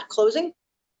company at closing,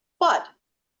 but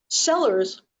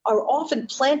sellers are often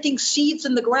planting seeds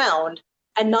in the ground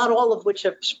and not all of which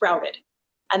have sprouted.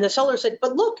 And the seller said,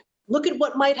 but look at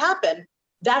what might happen.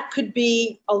 That could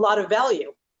be a lot of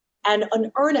value. And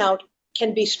an earnout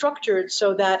can be structured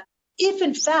so that if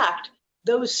in fact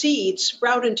those seeds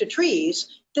sprout into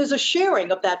trees, there's a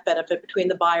sharing of that benefit between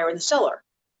the buyer and the seller.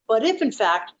 But if in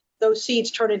fact those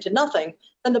seeds turn into nothing,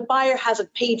 then the buyer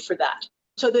hasn't paid for that.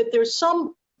 So that there's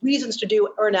some reasons to do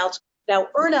earnouts. Now,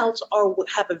 earnouts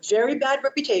have a very bad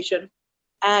reputation.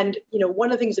 And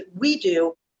one of the things that we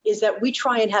do is that we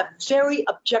try and have very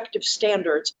objective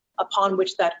standards upon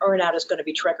which that earnout is going to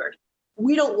be triggered.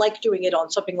 We don't like doing it on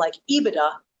something like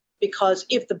EBITDA, because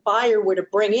if the buyer were to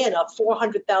bring in a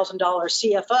 $400,000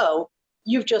 CFO,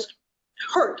 you've just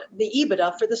hurt the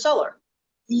EBITDA for the seller.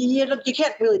 You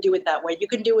can't really do it that way. You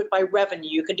can do it by revenue.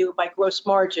 You can do it by gross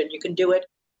margin. You can do it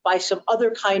by some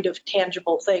other kind of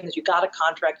tangible things. You got a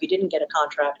contract, you didn't get a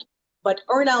contract. But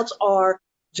earnouts are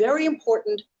very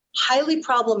important, highly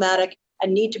problematic,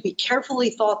 and need to be carefully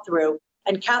thought through.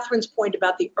 And Catherine's point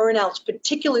about the earnouts,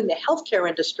 particularly in the healthcare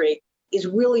industry, is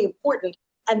really important.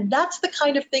 And that's the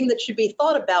kind of thing that should be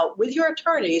thought about with your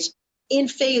attorneys in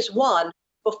phase one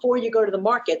before you go to the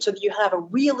market, so that you have a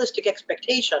realistic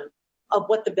expectation of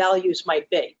what the values might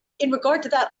be. In regard to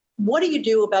that, what do you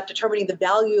do about determining the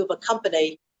value of a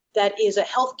company that is a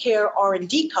healthcare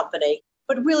R&D company,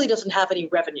 but really doesn't have any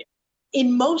revenue?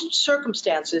 In most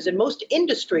circumstances, in most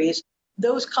industries,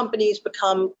 those companies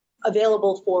become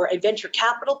available for a venture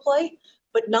capital play,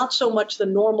 but not so much the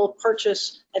normal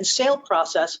purchase and sale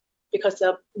process, because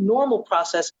the normal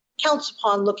process counts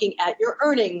upon looking at your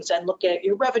earnings and looking at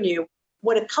your revenue.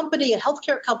 What a company, a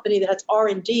healthcare company that has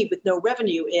R&D with no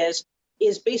revenue is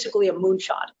basically a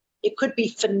moonshot. It could be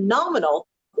phenomenal,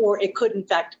 or it could, in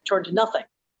fact, turn to nothing.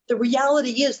 The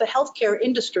reality is the healthcare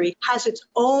industry has its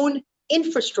own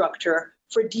infrastructure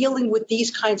for dealing with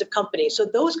these kinds of companies. So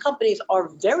those companies are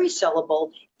very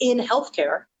sellable in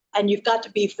healthcare, and you've got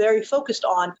to be very focused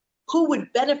on who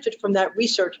would benefit from that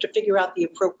research to figure out the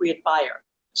appropriate buyer.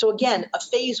 So again, a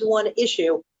phase one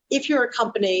issue. If you're a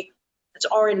company that's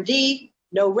R&D,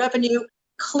 no revenue,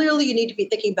 clearly you need to be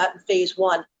thinking about in phase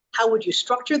one, how would you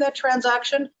structure that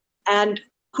transaction and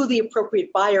who the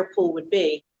appropriate buyer pool would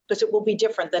be, because it will be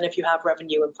different than if you have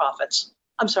revenue and profits.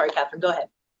 I'm sorry, Catherine, go ahead.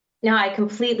 No, I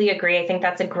completely agree. I think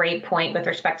that's a great point with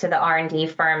respect to the R&D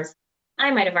firms.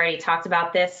 I might have already talked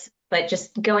about this, but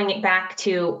just going back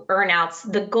to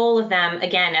earnouts, the goal of them,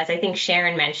 again, as I think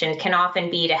Sharon mentioned, can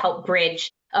often be to help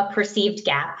bridge a perceived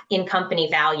gap in company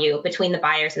value between the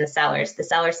buyers and the sellers. The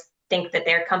sellers think that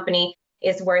their company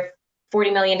is worth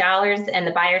 $40 million, and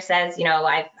the buyer says,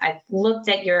 I've looked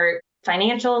at your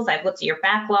financials, I've looked at your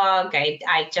backlog,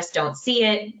 I just don't see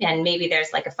it, and maybe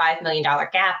there's like a $5 million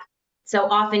gap. So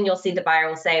often you'll see the buyer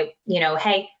will say,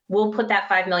 hey, we'll put that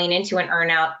 $5 million into an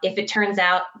earnout. If it turns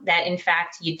out that in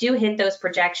fact you do hit those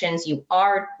projections, you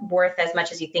are worth as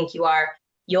much as you think you are,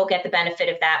 you'll get the benefit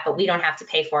of that, but we don't have to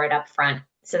pay for it up front.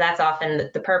 So that's often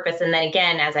the purpose. And then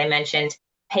again, as I mentioned,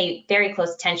 pay very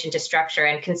close attention to structure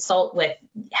and consult with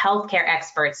healthcare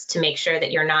experts to make sure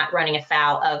that you're not running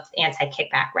afoul of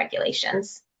anti-kickback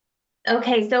regulations.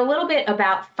 Okay, so a little bit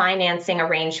about financing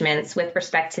arrangements with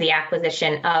respect to the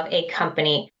acquisition of a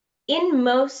company. In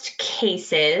most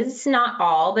cases, not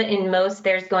all, but in most,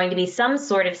 there's going to be some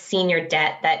sort of senior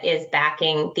debt that is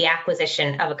backing the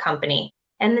acquisition of a company.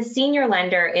 And the senior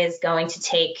lender is going to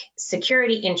take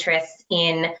security interests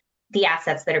in the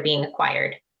assets that are being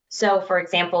acquired. So, for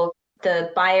example,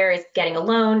 the buyer is getting a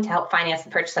loan to help finance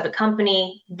the purchase of a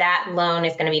company. That loan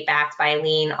is going to be backed by a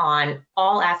lien on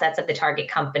all assets of the target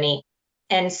company.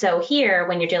 And so here,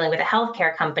 when you're dealing with a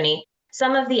healthcare company,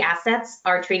 some of the assets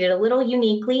are treated a little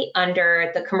uniquely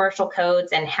under the commercial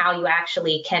codes and how you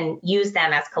actually can use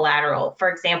them as collateral. For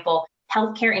example,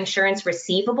 healthcare insurance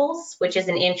receivables, which is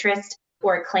an interest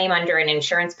or a claim under an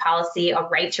insurance policy, a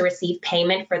right to receive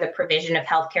payment for the provision of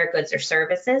healthcare goods or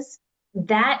services.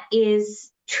 That is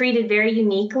treated very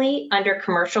uniquely under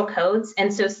commercial codes.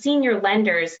 And so senior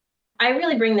lenders I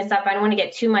really bring this up. I don't want to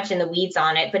get too much in the weeds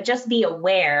on it, but just be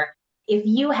aware if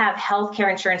you have healthcare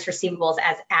insurance receivables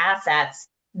as assets,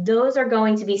 those are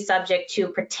going to be subject to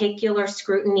particular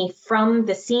scrutiny from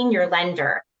the senior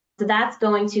lender. So that's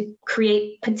going to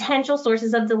create potential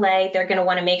sources of delay. They're going to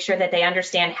want to make sure that they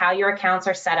understand how your accounts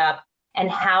are set up and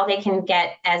how they can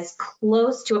get as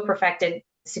close to a perfected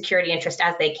security interest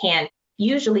as they can.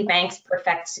 Usually banks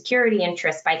perfect security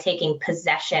interest by taking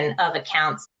possession of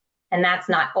accounts, and that's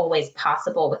not always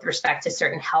possible with respect to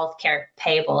certain healthcare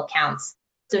payable accounts.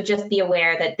 So just be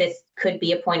aware that this could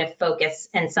be a point of focus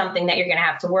and something that you're going to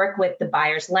have to work with the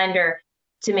buyer's lender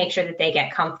to make sure that they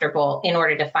get comfortable in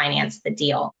order to finance the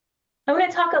deal. I'm going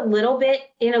to talk a little bit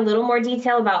in a little more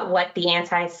detail about what the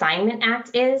Anti-Assignment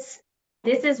Act is.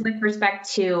 This is with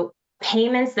respect to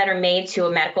payments that are made to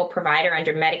a medical provider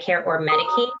under Medicare or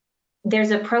Medicaid.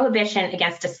 There's a prohibition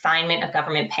against assignment of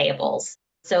government payables.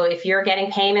 So if you're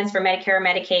getting payments for Medicare or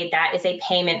Medicaid, that is a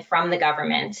payment from the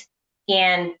government.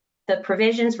 And the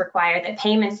provisions require that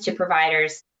payments to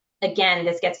providers, again,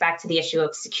 this gets back to the issue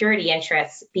of security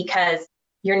interests, because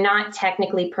you're not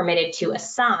technically permitted to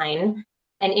assign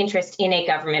an interest in a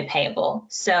government payable.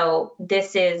 So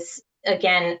this is,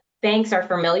 again, banks are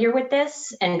familiar with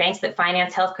this, and banks that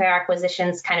finance healthcare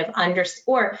acquisitions kind of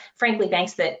or frankly,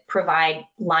 banks that provide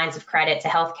lines of credit to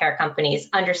healthcare companies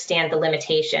understand the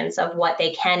limitations of what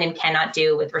they can and cannot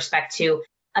do with respect to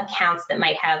accounts that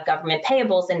might have government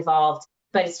payables involved.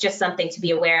 But it's just something to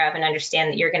be aware of and understand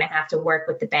that you're going to have to work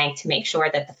with the bank to make sure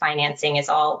that the financing is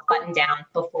all buttoned down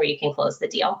before you can close the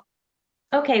deal.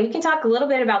 Okay, we can talk a little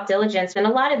bit about diligence, and a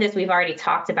lot of this we've already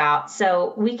talked about.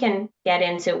 So we can get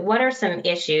into what are some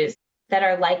issues that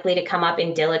are likely to come up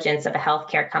in diligence of a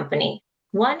healthcare company.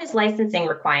 One is licensing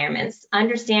requirements,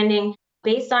 understanding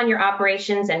based on your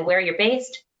operations and where you're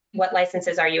based, what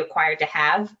licenses are you required to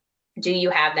have? Do you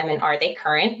have them and are they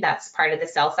current? That's part of the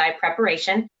sell side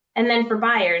preparation. And then for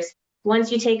buyers,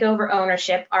 once you take over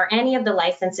ownership, are any of the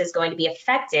licenses going to be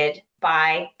affected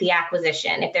by the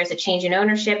acquisition? If there's a change in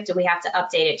ownership, do we have to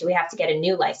update it? Do we have to get a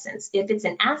new license? If it's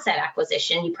an asset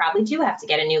acquisition, you probably do have to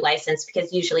get a new license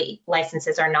because usually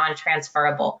licenses are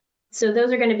non-transferable. So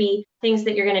those are going to be things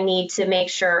that you're going to need to make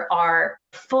sure are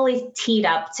fully teed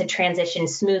up to transition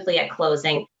smoothly at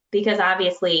closing, because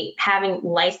obviously having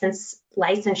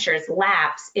licensures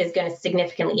lapse is going to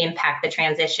significantly impact the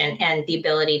transition and the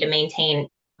ability to maintain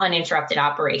uninterrupted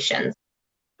operations.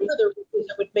 Another reason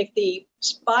that would make the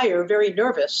buyer very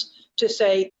nervous to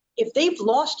say, if they've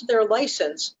lost their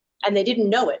license and they didn't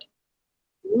know it,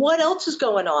 what else is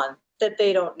going on that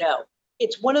they don't know?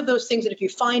 It's one of those things that if you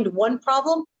find one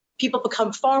problem, people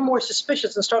become far more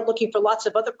suspicious and start looking for lots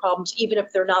of other problems, even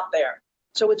if they're not there.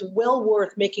 So it's well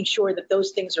worth making sure that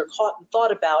those things are caught and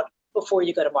thought about before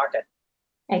you go to market.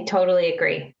 I totally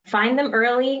agree. Find them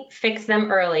early, fix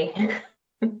them early.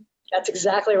 That's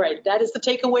exactly right. That is the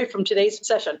takeaway from today's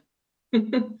session.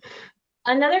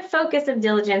 Another focus of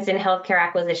diligence in healthcare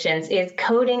acquisitions is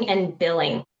coding and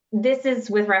billing. This is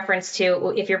with reference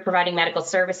to if you're providing medical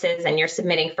services and you're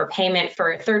submitting for payment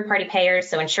for third-party payers,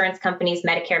 so insurance companies,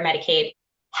 Medicare, Medicaid.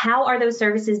 How are those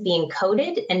services being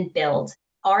coded and billed?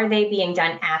 Are they being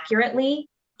done accurately?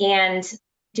 And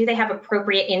do they have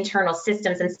appropriate internal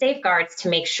systems and safeguards to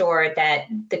make sure that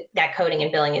that coding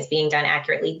and billing is being done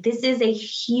accurately? This is a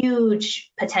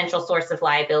huge potential source of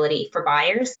liability for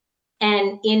buyers.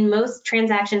 And in most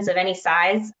transactions of any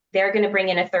size, they're going to bring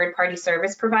in a third-party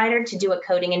service provider to do a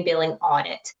coding and billing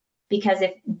audit. Because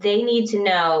if they need to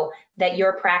know that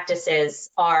your practices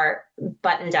are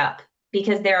buttoned up,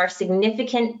 because there are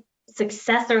significant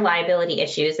successor liability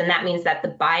issues, and that means that the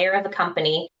buyer of a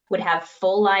company would have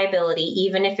full liability,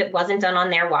 even if it wasn't done on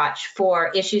their watch,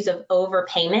 for issues of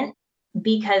overpayment,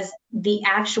 because the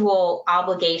actual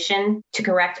obligation to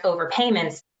correct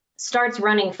overpayments starts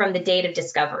running from the date of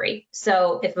discovery.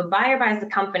 So if a buyer buys the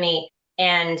company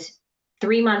and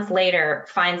 3 months later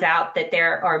finds out that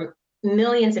there are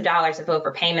millions of dollars of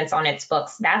overpayments on its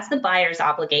books, that's the buyer's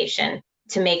obligation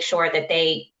to make sure that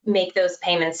they make those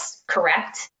payments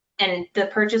correct. And the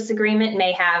purchase agreement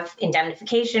may have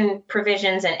indemnification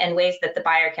provisions and ways that the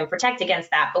buyer can protect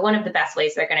against that. But one of the best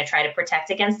ways they're going to try to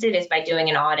protect against it is by doing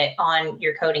an audit on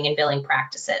your coding and billing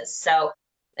practices. So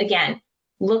again,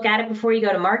 look at it before you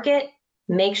go to market.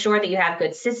 Make sure that you have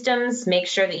good systems. Make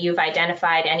sure that you've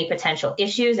identified any potential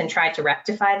issues and tried to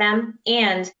rectify them.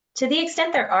 And to the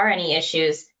extent there are any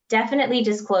issues, definitely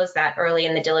disclose that early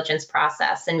in the diligence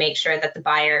process and make sure that the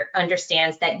buyer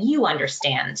understands that you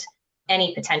understand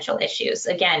any potential issues.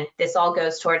 Again, this all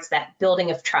goes towards that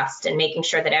building of trust and making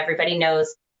sure that everybody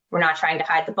knows we're not trying to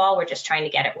hide the ball, we're just trying to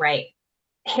get it right.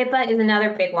 HIPAA is another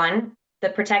big one. The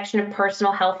protection of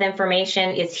personal health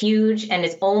information is huge and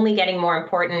is only getting more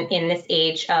important in this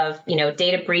age of,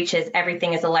 data breaches.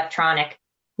 Everything is electronic.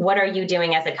 What are you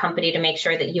doing as a company to make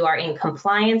sure that you are in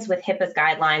compliance with HIPAA's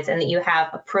guidelines and that you have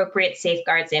appropriate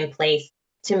safeguards in place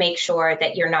to make sure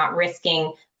that you're not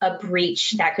risking a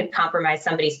breach that could compromise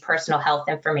somebody's personal health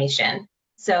information?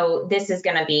 So this is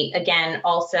going to be, again,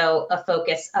 also a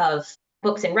focus of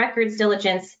books and records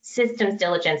diligence, systems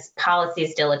diligence,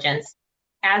 policies diligence.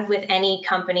 As with any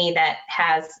company that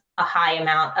has a high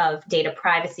amount of data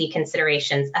privacy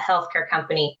considerations, a healthcare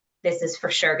company, this is for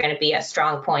sure going to be a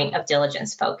strong point of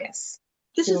diligence focus.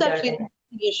 This is actually an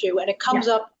issue, and it comes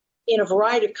up in a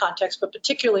variety of contexts, but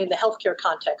particularly in the healthcare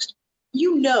context.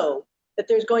 You know that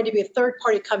there's going to be a third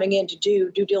party coming in to do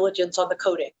due diligence on the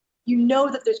coding. You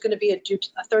know that there's going to be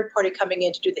a third party coming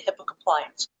in to do the HIPAA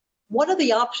compliance. One of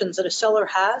the options that a seller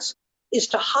has is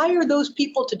to hire those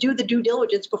people to do the due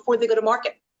diligence before they go to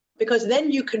market, because then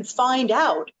you can find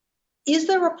out, is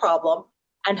there a problem,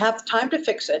 and have time to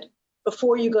fix it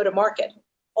before you go to market.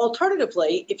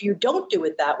 Alternatively, if you don't do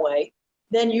it that way,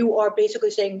 then you are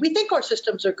basically saying, we think our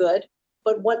systems are good,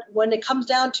 but when it comes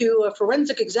down to a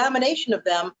forensic examination of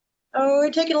them, we're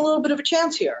taking a little bit of a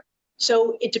chance here.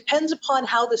 So it depends upon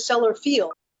how the seller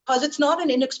feels, because it's not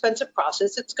an inexpensive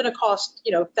process. It's going to cost,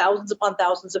 thousands upon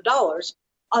thousands of dollars.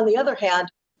 On the other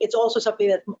hand, it's also something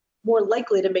that's more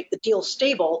likely to make the deal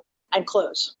stable and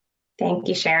close. Thank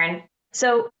you, Sharon.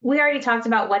 So we already talked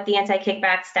about what the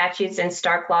anti-kickback statutes and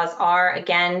STARK laws are.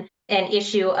 Again, an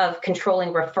issue of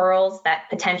controlling referrals that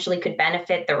potentially could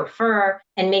benefit the referrer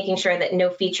and making sure that no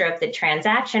feature of the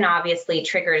transaction obviously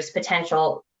triggers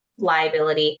potential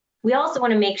liability. We also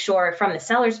want to make sure from the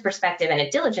seller's perspective and a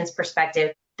diligence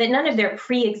perspective that none of their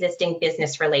pre-existing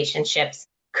business relationships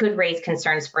could raise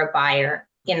concerns for a buyer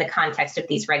in the context of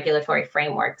these regulatory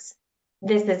frameworks.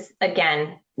 This is,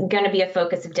 again, going to be a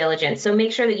focus of diligence. So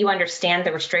make sure that you understand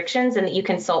the restrictions and that you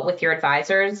consult with your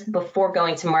advisors before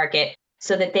going to market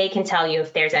so that they can tell you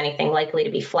if there's anything likely to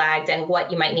be flagged and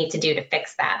what you might need to do to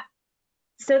fix that.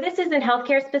 So this isn't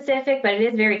healthcare specific, but it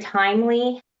is very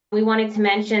timely. We wanted to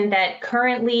mention that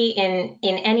currently in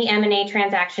any M&A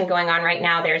transaction going on right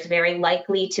now, there's very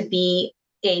likely to be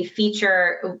a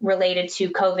feature related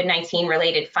to COVID-19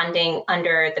 related funding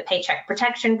under the Paycheck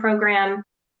Protection Program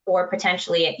or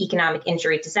potentially an economic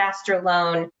injury disaster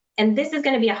loan. And this is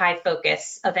going to be a high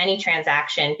focus of any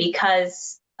transaction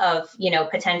because of,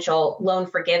 potential loan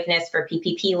forgiveness for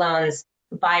PPP loans.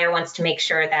 The buyer wants to make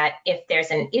sure that if there's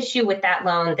an issue with that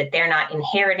loan, that they're not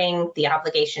inheriting the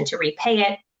obligation to repay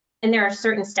it. And there are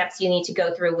certain steps you need to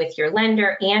go through with your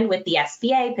lender and with the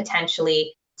SBA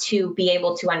potentially to be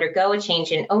able to undergo a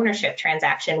change in ownership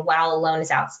transaction while a loan is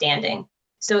outstanding.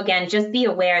 So again, just be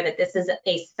aware that this is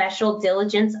a special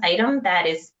diligence item that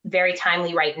is very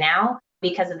timely right now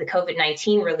because of the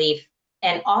COVID-19 relief.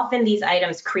 And often these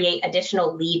items create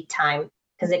additional lead time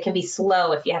because it can be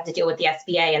slow if you have to deal with the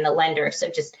SBA and the lender.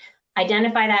 So just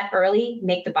identify that early,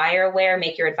 make the buyer aware,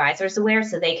 make your advisors aware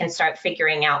so they can start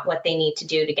figuring out what they need to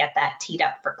do to get that teed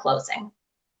up for closing.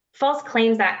 False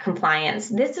Claims Act compliance.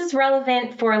 This is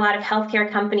relevant for a lot of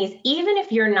healthcare companies, even if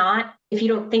you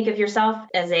don't think of yourself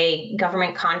as a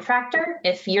government contractor,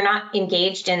 if you're not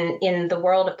engaged in the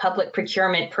world of public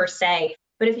procurement per se,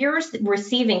 but if you're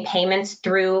receiving payments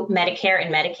through Medicare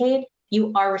and Medicaid,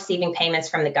 you are receiving payments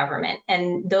from the government.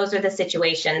 And those are the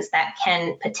situations that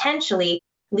can potentially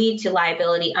lead to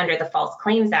liability under the False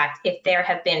Claims Act if there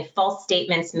have been false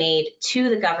statements made to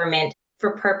the government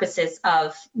for purposes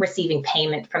of receiving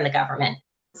payment from the government.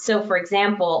 So for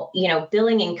example,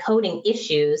 billing and coding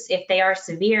issues, if they are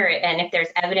severe and if there's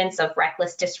evidence of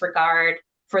reckless disregard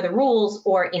for the rules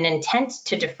or an intent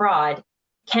to defraud,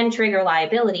 can trigger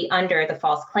liability under the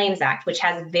False Claims Act, which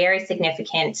has very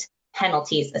significant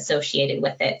penalties associated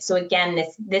with it. So again,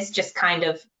 this just kind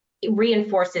of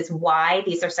reinforces why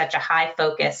these are such a high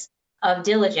focus of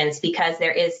diligence because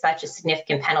there is such a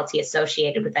significant penalty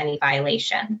associated with any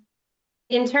violation.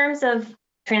 In terms of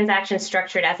transactions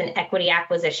structured as an equity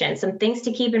acquisition, some things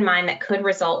to keep in mind that could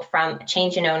result from a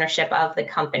change in ownership of the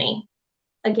company.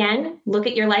 Again, look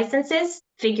at your licenses,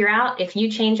 figure out if you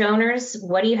change owners,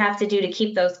 what do you have to do to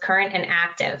keep those current and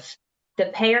active? The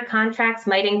payer contracts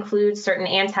might include certain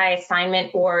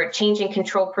anti-assignment or change in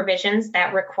control provisions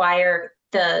that require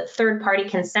the third-party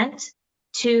consent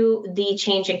to the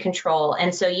change in control.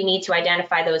 And so you need to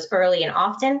identify those early and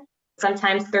often.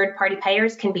 Sometimes third-party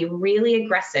payers can be really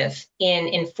aggressive in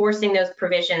enforcing those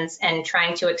provisions and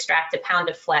trying to extract a pound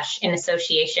of flesh in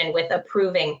association with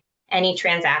approving any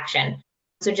transaction.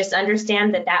 So just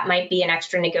understand that might be an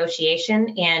extra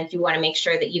negotiation, and you want to make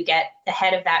sure that you get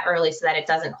ahead of that early so that it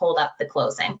doesn't hold up the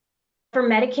closing. For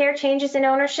Medicare changes in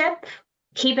ownership,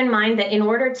 keep in mind that in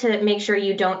order to make sure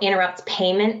you don't interrupt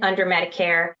payment under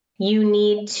Medicare,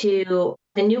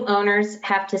 the new owners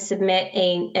have to submit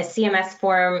a CMS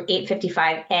Form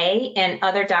 855A and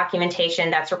other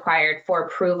documentation that's required for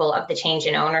approval of the change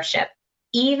in ownership.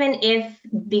 Even if,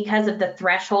 because of the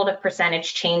threshold of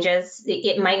percentage changes,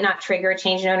 it might not trigger a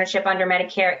change in ownership under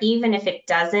Medicare, even if it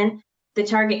doesn't, the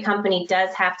target company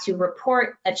does have to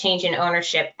report a change in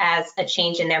ownership as a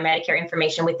change in their Medicare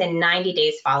information within 90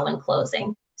 days following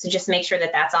closing. So just make sure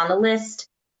that that's on the list.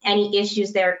 Any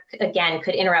issues there, again,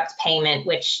 could interrupt payment,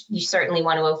 which you certainly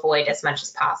want to avoid as much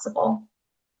as possible.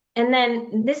 And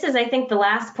then this is, I think, the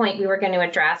last point we were going to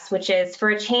address, which is for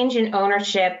a change in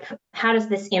ownership, how does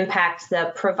this impact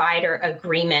the provider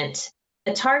agreement?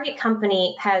 The target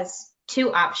company has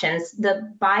two options.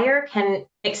 The buyer can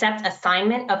accept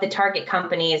assignment of the target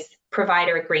company's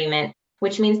provider agreement,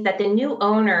 which means that the new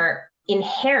owner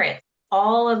inherits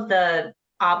all of the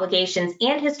obligations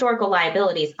and historical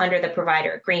liabilities under the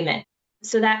provider agreement.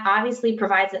 So that obviously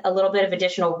provides a little bit of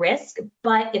additional risk,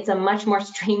 but it's a much more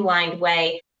streamlined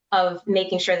way of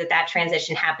making sure that that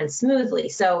transition happens smoothly.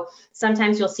 So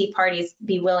sometimes you'll see parties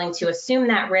be willing to assume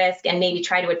that risk and maybe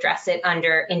try to address it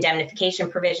under indemnification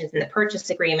provisions in the purchase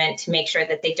agreement to make sure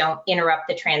that they don't interrupt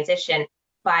the transition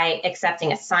by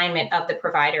accepting assignment of the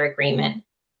provider agreement.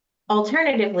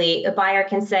 Alternatively, a buyer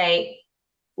can say,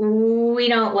 we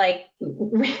don't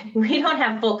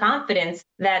have full confidence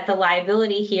that the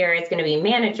liability here is going to be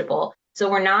manageable, so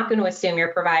we're not going to assume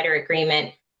your provider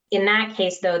agreement. In that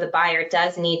case, though, the buyer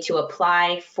does need to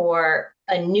apply for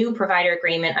a new provider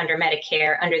agreement under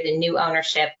Medicare, under the new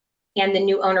ownership, and the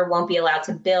new owner won't be allowed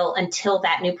to bill until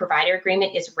that new provider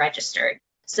agreement is registered.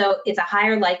 So it's a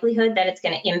higher likelihood that it's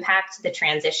going to impact the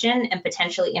transition and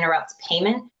potentially interrupt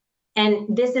payment.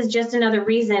 And this is just another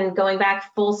reason, going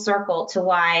back full circle, to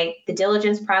why the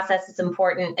diligence process is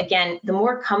important. Again, the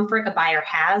more comfort a buyer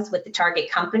has with the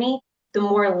target company, the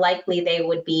more likely they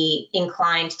would be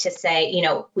inclined to say,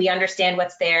 we understand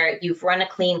what's there. You've run a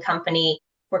clean company.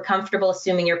 We're comfortable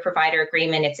assuming your provider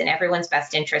agreement. It's in everyone's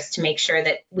best interest to make sure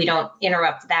that we don't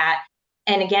interrupt that.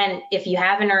 And again, if you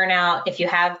have an earn-out, if you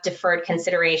have deferred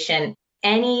consideration,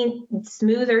 any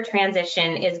smoother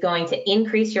transition is going to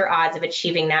increase your odds of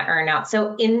achieving that earn-out.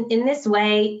 So in this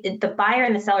way, the buyer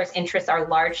and the seller's interests are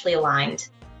largely aligned.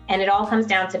 And it all comes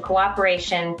down to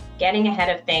cooperation, getting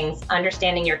ahead of things,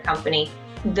 understanding your company.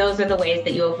 Those are the ways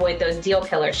that you avoid those deal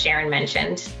killers Sharon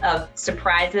mentioned, of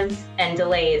surprises and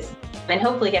delays, and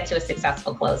hopefully get to a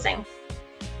successful closing.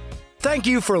 Thank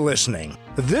you for listening.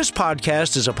 This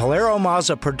podcast is a Polaro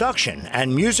Mazza production,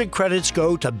 and music credits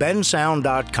go to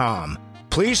bensound.com.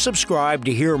 Please subscribe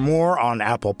to hear more on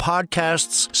Apple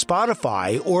Podcasts,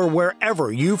 Spotify, or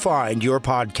wherever you find your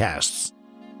podcasts.